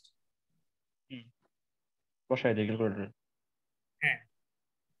নিবা জাস্ট। হুম, বসাই দিই ক্যালকুলেটরে। হ্যাঁ,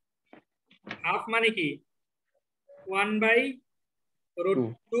 হাফ মানে কি, 1/√2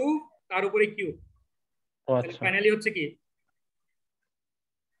 2। তার উপরে কিউব, ও তাহলে আচ্ছা। ফাইনালি হচ্ছে কি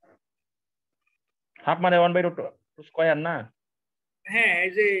হাফ মানে 1/√2 স্কয়ার না? হ্যাঁ,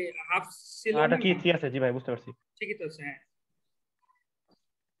 এই যে হাফ ছিল এটা না, কি 3 আছে? জি ভাই বুঝতে পারছি। ঠিকই তো আছে। হ্যাঁ,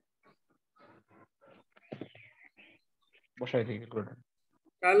 বসাই দিই ক্যালকুলেটর।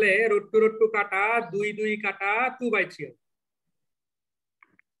 তাহলে √2 কাটা 2 কাটা 2/3,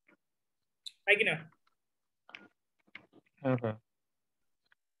 তাই কিনা? হ্যাঁ হ্যাঁ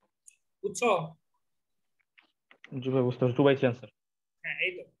বুঝছো? জি ভাই বুঝতে পারছি, 2/3 आंसर। হ্যাঁ,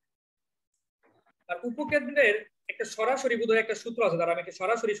 এই তো। আর উপকেন্দ্রের একটা সরাসরি বোধহয় একটা সূত্র আছে, দ্বারা আমি একটা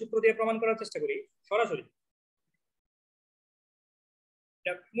সরাসরি সূত্র দিয়ে প্রমাণ করার চেষ্টা করি। সরাসরি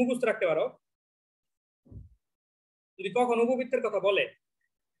এটা মুখস্থ রাখতে পারো। যদি কখন উপবৃত্তের কথা বলে,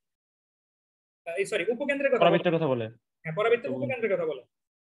 এই সরি উপকেন্দ্রের কথা বলে, পরাবৃত্তের কথা বলে হ্যাঁ তো পরাবৃত্তের বলুন। উপকেন্দ্রের কথা বলে,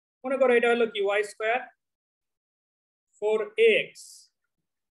 মনে করো এটা হলো কি y² 4ax,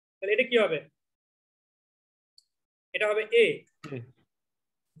 তাহলে এটা কি হবে? এটা হবে a জি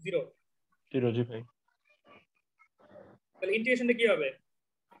 0। 0 জি ভাই। তাহলে ইন্টিগ্রেশনটা কি হবে?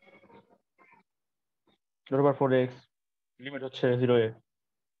 0/4x লিমিট হচ্ছে 0 এ।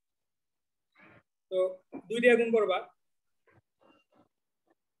 তো 2 দিয়ে গুণ করবা,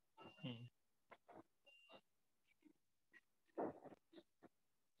 হুম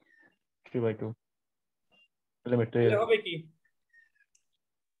 3/2 লিমিট তাহলে হবে কি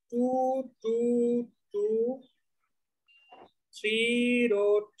 2 2 2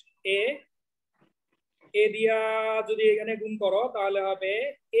 3 a দিয়া যদি এখানে গুণ করো তাহলে হবে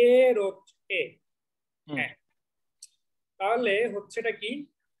a√a। হুম হ্যাঁ, তাহলে হচ্ছেটা কি?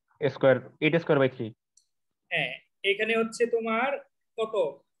 a স্কয়ার 8 স্কয়ার/3 হ্যাঁ, এখানে হচ্ছে তোমার কত?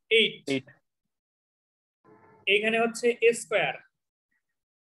 8। 8 এখানে হচ্ছে a²,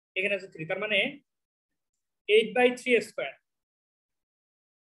 এখানে হচ্ছে 3, তার মানে 8/3 স্কয়ার।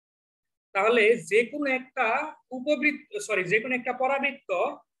 তাহলে যে কোনো একটা উপবৃত্ত, সরি যে কোনো একটা পরাবৃত্ত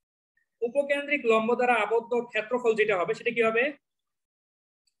উপকেন্দ্রিক লম্ব দ্বারা আবদ্ধ ক্ষেত্রফল যেটা হবে সেটা কি হবে?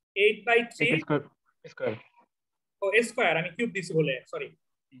 8/3 8 স্কয়ার স্কয়ার ও স্কয়ার, আমি কিউব দিছি বলে সরি,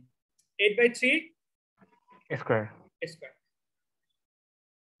 8/3 স্কয়ার। স্কয়ার।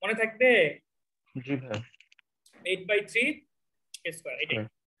 মনে থাকবে? জি ভাই 8/3 স্কয়ার, এটাই স্কয়ার।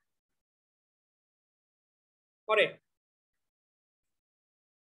 পরে।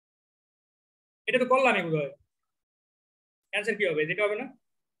 এটা তো করলামই বোধহয়। অ্যান্সার কি হবে? যেটা হবে না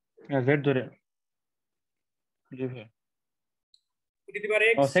জেড ধরে জি ভাই। ও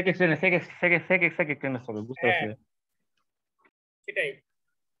e⁻x। sec x টেনে sec x টেনে হবে বুঝতে পারছি হ্যাঁ, ভাই। সেটাই।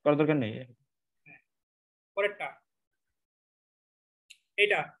 করার দরকার নেই। হ্যাঁ, পরেরটা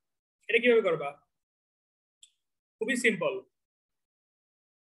এটা, এটা কিভাবে করবা? খুবই সিম্পল।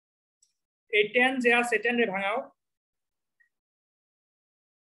 এই tan যে আছে tan রে ভাঙাও,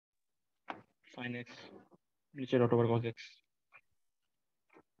 sin x নিচে রুট ওভার cos x।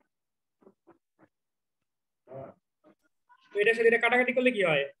 তো এটার সাথে এটা কাটাকাটি করলে কি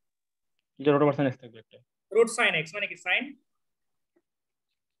হয়? নিচে রুট ওভার sin x থাকবে একটা। √sin x মানে কি sin,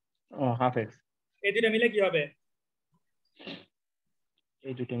 ও হাফ x। এই দুইটা মিলে কি হবে?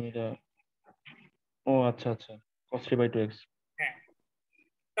 এই দুটো মিলে ও আচ্ছা আচ্ছা cos 3/2x। হ্যাঁ,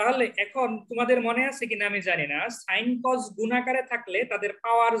 তাহলে এখন তোমাদের মনে আছে কিনা আমি জানি না, সাইন কস গুণাকারে থাকলে তাদের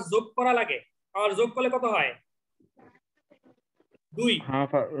পাওয়ার যোগ করা লাগে। পাওয়ার যোগ করলে কত হয়? 2।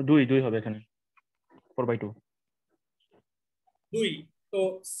 হাফ 2 হবে এখানে 4/2। 2 তো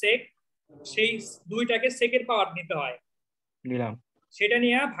সেক, সেই 2টাকে সেকের পাওয়ার নিতে হয়, নিলাম। সেটা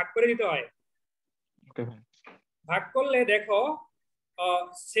নিয়ে ভাগ করে দিতে হয়। ওকে ভাই। ভাগ করলে দেখো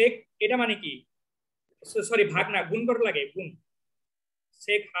সেক, এটা মানে কি, সরি ভাগ না, গুণ করা লাগে, গুণ।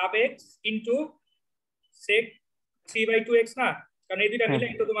 সেক half x into sec 3/2x না, কারণ এই দুইটা হ্যাঁ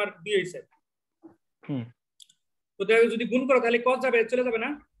মিলে তো তোমার 2 হয়েছে। হুম তো দেখো যদি গুণ করো তাহলে কস যাবে, চলে যাবে না?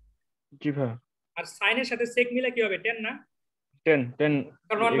 জি ভাই। আর সাইনের সাথে সেক মিলে কি হবে? 10 না, 10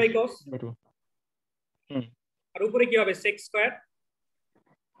 কারণ x 1/cos। 2 হুম আর উপরে কি হবে? sec square.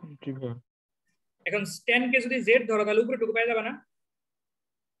 জি ভাই। এখন 10 কে যদি জেড ধরো তাহলে উপরে টুকু পাওয়া যাবে না?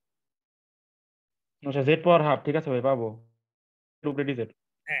 আচ্ছা জেড পাওয়ার হাফ ঠিক আছে ভাই পাবো। উপরে ডি জেড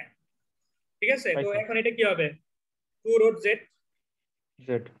হ্যাঁ, ঠিক আছে। তো পাইছি। এখন এটা কি হবে? 2√z।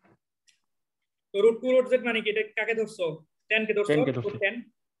 জেড তো √2√z মানে কি? এটা কাকে ধরছো? 10 কে ধরছো, 10 কে ধরছি। √10।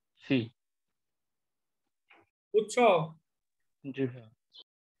 সি বুঝছো? জি ভাই।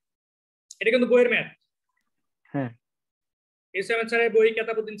 এটা কিন্তু বইয়ের ম্যাথ। হ্যাঁ এসএম স্যারের বই,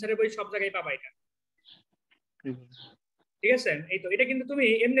 কেতাবুদ্দিন স্যারের বই, সব জায়গায় পাবা এটা। জি ভাই। ঠিক আছে, এই তো। এটা কিন্তু তুমি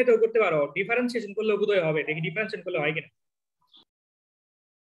এমনিতেও করতে পারো, ডিফারেন্সিয়েশন করলে বোধহয় হবে। দেখি ডিফারেন্সিয়েশন করলে হয় কিনা।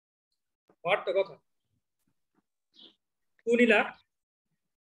 হওয়ার তো কথা। 2 নিলা,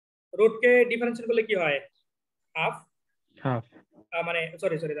 রুটকে ডিফারেন্সিয়েশন করলে কি হয়? হাফ, হাফ মানে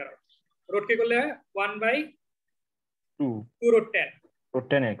সরি সরি দাঁড়াও, রুট কে করলে 1/2 রুট 10 রুট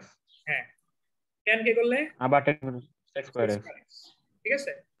 10x হ্যাঁ 10 কে করলে আবার 10 sec square x ঠিক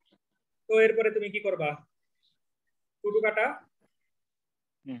আছে। তো এরপরে তুমি কি করবা 2 কাটা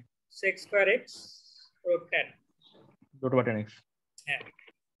sec square x root 10 root 10x হ্যাঁ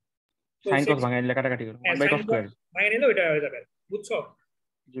sin cos ভাঙা নিলে কাটাকাটি করো 1/cos স্কয়ার ভাঙা নিলে ওইটা হয়ে যাবে বুঝছো।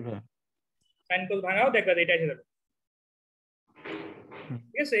 জি ভাই sin cos ভাঙাও দেখবা যে এটা এসে যাবে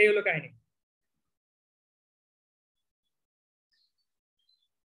ঠিক আছে। এই হলো কাহিনী।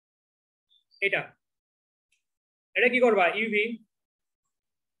 এটা এটা কি করবা ইউভি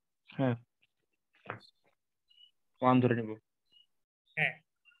হ্যাঁ 1 ধরে নিব হ্যাঁ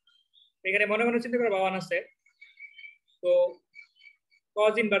এখানে মনে মনে চিন্তা করবা 1 আছে তো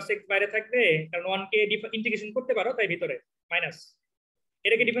cos ইনভার্স x বাইরে থাকবে কারণ 1 কে ইন্টিগ্রেশন করতে পারো তাই ভিতরে মাইনাস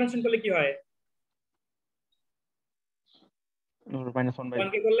এটাকে ডিফারেন্সিয়েশন করলে কি হয় -1/, 1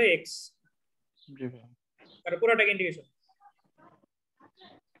 কে করলে x জি ভাই আর পুরোটাকে ইন্টিগ্রেশন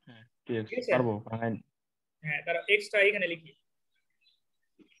হ্যাঁ ঠিক ঠিক আছে। পারবো ভাঙাই হ্যাঁ তার x টা এখানে লিখি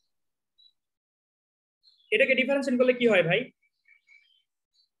এটাকে ডিফারেন্সিয়েশন করলে কি হয় ভাই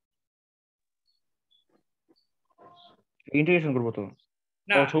ইন্টিগ্রেশন করব তো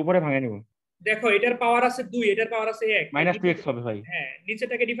না ও উপরে ভাঙাই নিব দেখো এটার পাওয়ার আছে 2 এটার পাওয়ার আছে 1 -2x হবে ভাই হ্যাঁ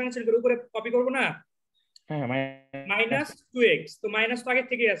নিচেটাকে ডিফারেন্সিয়েশন করে উপরে কপি করব না হ্যাঁ -2x তো মাইনাস তো আগে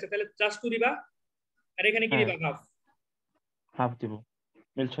থেকেই আছে তাহলে জাস্ট 2 দিবা আর এখানে কি দিবা হাফ হাফ দিব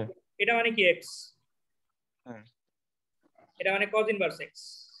মিলছে এটা মানে কি x হ্যাঁ এটা মানে cos inverse x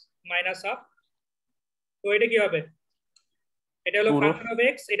minus half তো এটা কি হবে এটা হলো ফাংশন অফ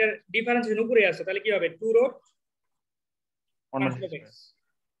x এটার ডিফারেন্সিয়েশন উপরে আছে তাহলে কি হবে 2 রুট ফাংশন অফ x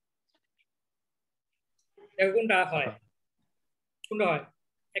দেখো কোনটা হয়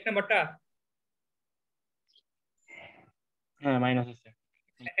এক নাম্বারটা হ্যাঁ মাইনাস আছে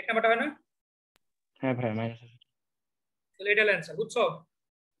এক নাম্বারটা হয় না হ্যাঁ ভাই মাইনাস আছে তাহলে এটা অ্যান্সার বুঝছো।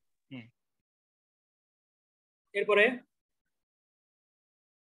 হুম এরপরে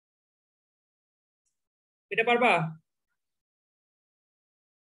এটা পারবা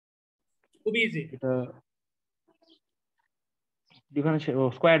খুব ইজি এটা ডিফারেন্স ও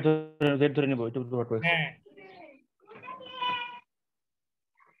স্কয়ার ধরে z ধরে নিব এটা ধরে করব হ্যাঁ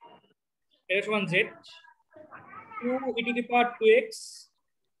এটা সমান z 2 e to the power 2x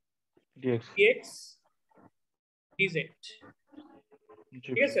dx dx dz জি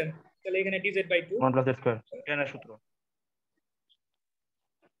ঠিক আছে তাহলে এখানে dz by 2 1 plus z square কেন সূত্র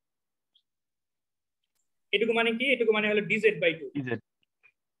এটুকু মানে কি এটুকু মানে হলো dz বাই 2 dz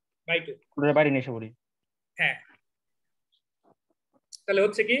বাই 2 পুরো বাইরে নিয়ে এসে পড়ি হ্যাঁ তাহলে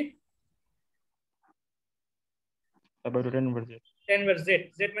হচ্ছে কি তারপর 10 inverse z 10 inverse z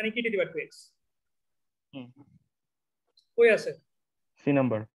z মানে কি টু দি পাওয়ার 2x হুম কই আছে সি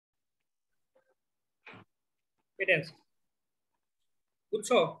নাম্বার এটা আছে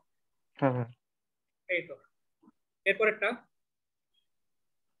বুঝছো হ্যাঁ হ্যাঁ এই তো এরপরেরটা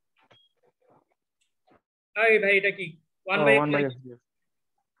এই ভাই এটা কি 1 by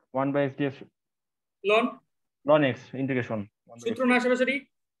 1 by x dx loan ln x integration সূত্র না সরাসরি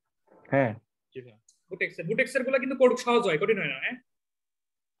হ্যাঁ জি ভাই বুটেক্স এর গুলো কিন্তু কোড সহজ হয় কঠিন হয় না হ্যাঁ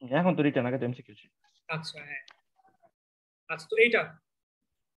এখন তো রিটার্ন আগে তো MCQ আচ্ছা হ্যাঁ আচ্ছা তো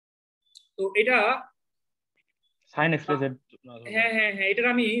এটা sin x z হ্যাঁ হ্যাঁ হ্যাঁ এটার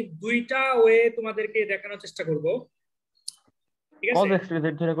আমি দুইটা ওয়ে তোমাদেরকে দেখানোর চেষ্টা করব ঠিক আছে cos x z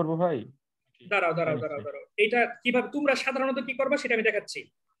ধরে করব ভাই দাঁড়াও এটা কিভাবে তোমরা সাধারণত কি করবে সেটা আমি দেখাচ্ছি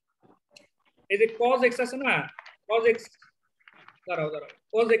এই যে cos x আছে না cos x দাঁড়াও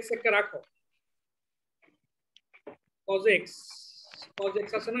cos x একটা রাখো cos x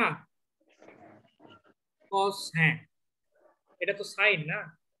আছে না cos হ্যাঁ এটা তো sin না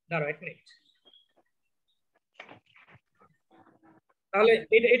দাঁড়াও এক মিনিট তাহলে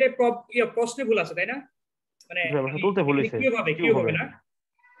এটা প্রশ্নে ভুল আছে তাই না মানে তুলতে ভুল হইছে কিউব হবে না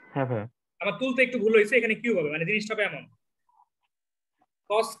হ্যাঁ ভাই আমার তুলতে একটু ভুল হয়েছে এখানে কিউব হবে মানে জিনিসটা হবে এমন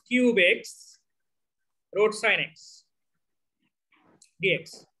cos cube x root sin x dx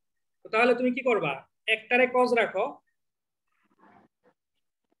তো তাহলে তুমি কি করবা একটারে cos রাখো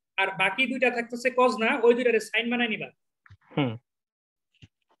আর বাকি দুইটা থাকতেছে cos না ওই দুইটারে sin বানায় নিবা হুম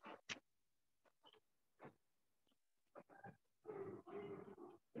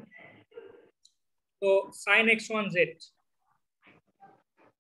তো sin x সমান z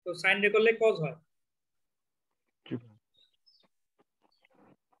তো sin রে করলে cos হয়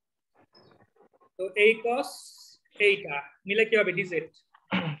তো এই cos এইটা মিলে কি হবে dz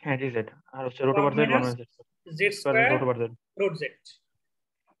হ্যাঁ dz আর হচ্ছে root over z 1 z square root over z root z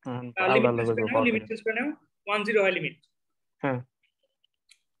আলাদা আলাদা লিমিট চেঞ্জ করে নাও 1 0 হয় লিমিট হ্যাঁ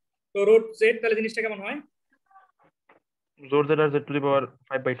তো রুট জেড তাহলে জিনিসটা কেমন হয়? জোর Z R Z to the পাওয়ার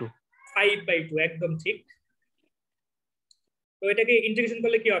 5/2। 5/2 একদম ঠিক। তো এটাকে ইন্টিগ্রেশন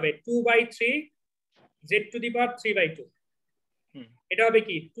করলে কি হবে? 2/3 জেড টু দি পাওয়ার 3/2। এটা হবে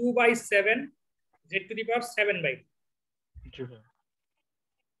কি 2/7 জেড টু দি পাওয়ার 7/2।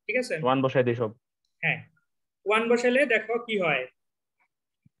 ঠিক আছে, 1 বসাই দিই সব। হ্যাঁ 1 বসালে দেখো কি হয়,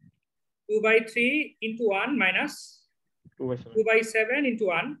 2/3 ইন্টু 1 মাইনাস 2/7 ইন্টু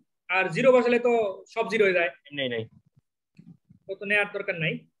 1, আর 0 বসালে তো সব 0 হয়ে যায়, নেই নেই, তো নেওয়ার দরকার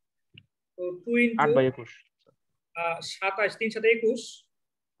নাই। তো 2 ইন্টু 8/21। 27, 3 7 21,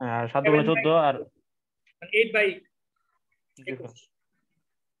 হ্যাঁ, আর 7 গুণে 14 আর 8/21,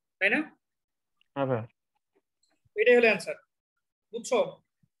 তাই না? হ্যাঁ ভাই। এটাই হলো অ্যান্সার, বুঝছো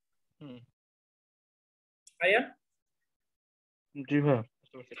ভাইয়া? জি ভাই,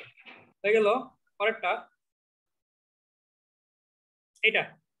 হয়ে গেল। পরেরটা এটা,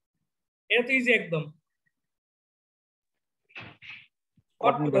 এটা তো ইজি একদম,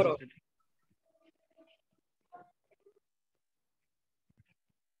 কট কটকে ধরো। ইউনিভার্সিটি।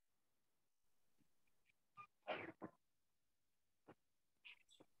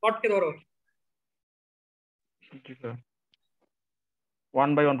 কটকে ধরো। জি ভাই,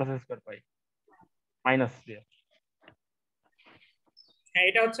 1/1 প্লাস স্কয়ার পাই মাইনাস দিয়ে। হ্যাঁ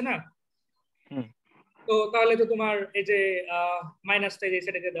এটা হচ্ছে না, হুম, তো তাহলে তো তোমার এই যে মাইনাসটা এই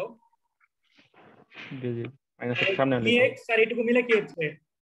সেটা দিয়ে দাও, জি জি, মাইনাসের সামনে আনলি তো। ডিএক্স আর এটুকু মিলে কি হচ্ছে?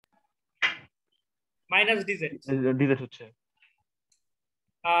 Minus DZ. ডিজেট হচ্ছে।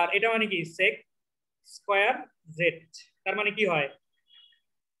 আর এটা মানে কি সেক স্কয়ার জেড, তার মানে কি হয়?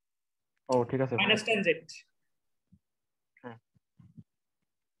 ও ঠিক আছে ভাই। Minus 10 Z. হ্যাঁ।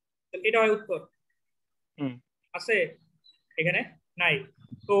 এটা হয় উত্তর। হুম, আছে এখানে? নাই।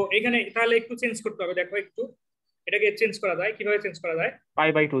 তো এখানে তাহলে একটু চেঞ্জ করতে হবে, দেখো একটু এটাকে চেঞ্জ করা যায়, কিভাবে চেঞ্জ করা যায়?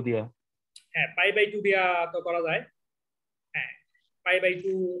 পাই/2 দিয়া। হ্যাঁ পাই/2 দিয়া তো করা যায়, হ্যাঁ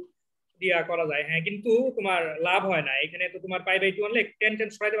পাই/2 দিয়া করা যায়, হ্যাঁ কিন্তু তোমার লাভ হয় না এখানে, তো তোমার পাই/2 আনলে 10 10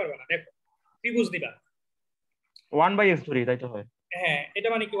 সরাইতে পারবে না। দেখো ত্রিভুজ দিবা, 1/x ধরি তাই তো হয়। হ্যাঁ এটা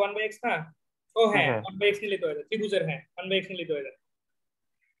মানে কি 1/x না? ও হ্যাঁ হ্যাঁ হ্যাঁ, 1/x নিলে তো হয়ে যায় ত্রিভুজের, হ্যাঁ 1/x নিলে তো হয়ে যায়।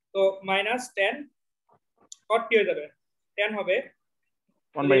 তো -10 কট কি হয়ে যাবে? 10 হবে,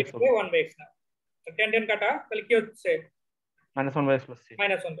 তাহলে 1/x হবে। 1/x না, 10 10 কাটা, তাহলে কি হচ্ছে? -1/x plus c।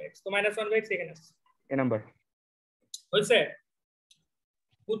 -1/x, তো -1/x এখানে আছে। এ নাম্বার। হয়েছে?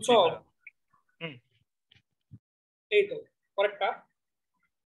 জি বুঝছো? ভাই। হুম, এই তো পরেরটা।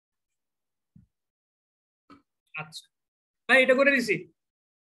 আচ্ছা ভাই এটা করে দিছি।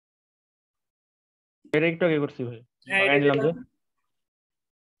 এটা একটু আগে করছি ভাই, হ্যাঁ লাগাই এটা নিলাম যেটা যে।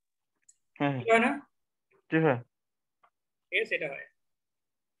 হ্যাঁ হ্যাঁ, এটা হয় না, জি ভাই। ঠিক আছে এটা হয়।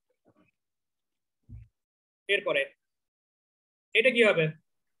 এরপরে এটা কি হবে?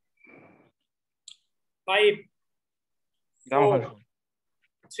 5 গামা 4 ফাংশন।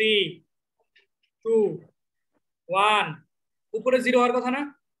 3 2 1, উপরে 0 হওয়ার কথা না?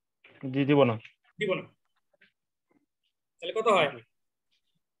 জি দিব না। দিব না, তাহলে কত হয়?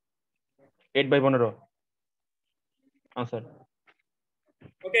 8/15 আনসার।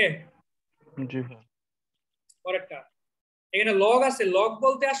 ওকে জি ভাই। পরেরটা, এখানে লগ আছে, লগ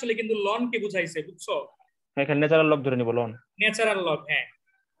বলতে আসলে কিন্তু লন কে বুঝাইছে, বুঝছো? এখানে ন্যাচারাল লগ ধরে নিব লন। ন্যাচারাল লগ, হ্যাঁ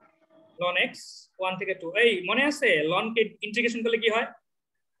লন এক্স 1 থেকে 2। এই মনে আছে লন কে ইন্টিগ্রেশন করলে কি হয়?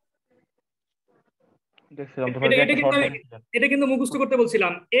 দেখছিলাম তো ভাই, এটা যে এটা একটা কিন্তু শর্ট আমি, দেখাইছিলেন। এটা কিন্তু মুখস্থ করতে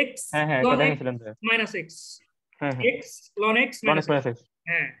বলছিলাম, এক্স হ্যাঁ হ্যাঁ, এটা লন এক্স দেখাইছিলেন ভাই। মাইনাস এক্স, হ্যাঁ হ্যাঁ, x loan x loan minus x x. Minus x.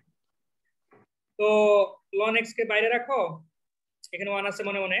 হ্যাঁ তো লন এক্স কে বাইরে রাখো, এখানে 1 আছে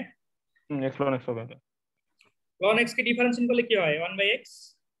মনে মনে, এক্স লন এক্স হবে। লন এক্স কে ডিফারেন্সিয়েট করলে কি হয়? 1/x।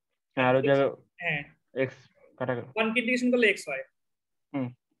 হ্যাঁ, আর ওই যে হ্যাঁ এক্স কাটা গেল। 1 কে ইন্টিগ্রেশন করলে x হয়, হুম,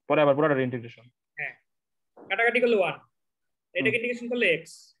 পরে আবার পুরোটা ইন্টিগ্রেশন। হ্যাঁ কাটাকাটি করলে 1, হুম, এটাকে ইন্টিগ্রেশন করলে x,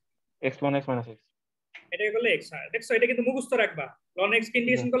 x loan x minus x. এটাকে করলে x হয়। দেখছো এটা কিন্তু মুখস্থ রাখবা, ln x কে ঠিক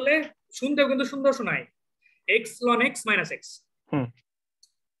ইন্টিগ্রেশন আছে। করলে শুনতেও কিন্তু সুন্দর শোনায়, x ln x minus x। হুম,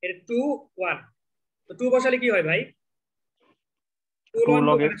 এর 2 1, তো 2 বসালে কি হয় ভাই? 2 2 ln 2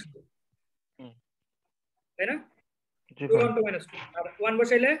 লগ এক্স। মাইনাস 2, হুম, তাই না? জি 2 ভাই। ln 2 মাইনাস 2, আর 1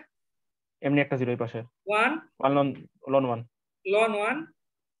 বসাইলে এমনি একটা জিরো এই পাশে। 1 1 লন, লন 1। ln 1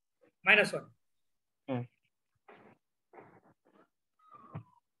 মাইনাস 1, হুম,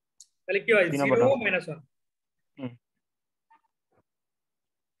 তাহলে কি হয়? সি 0 নাম্বারটা আছে। মাইনাস 1। হুম,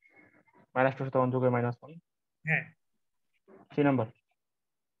 -2 সাথে 1 যোগে -1। হ্যাঁ সি নাম্বার।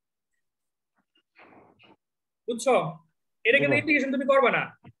 বুঝছো? এটা জি কিন্তু ভাই। ইন্টিগ্রেশন তুমি করবে না,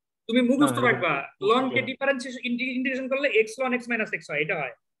 তুমি না মুখস্থ এটা রাখবা, বুঝতে লন কে হবে। ডিফারেন্সিয়েশন ইন্টিগ্রেশন করলে x ln x minus x হয়, এটা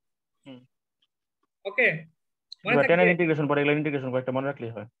হয়। হুম, ওকে মনে এবার থাকবে? টেনের ইন্টিগ্রেশন পরে এগুলো ইন্টিগ্রেশন কয়েকটা মনে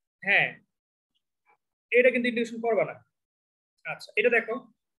রাখলেই হয়। হ্যাঁ, এটা কিন্তু ইন্টিগ্রেশন করবা না। আচ্ছা, এটা দেখো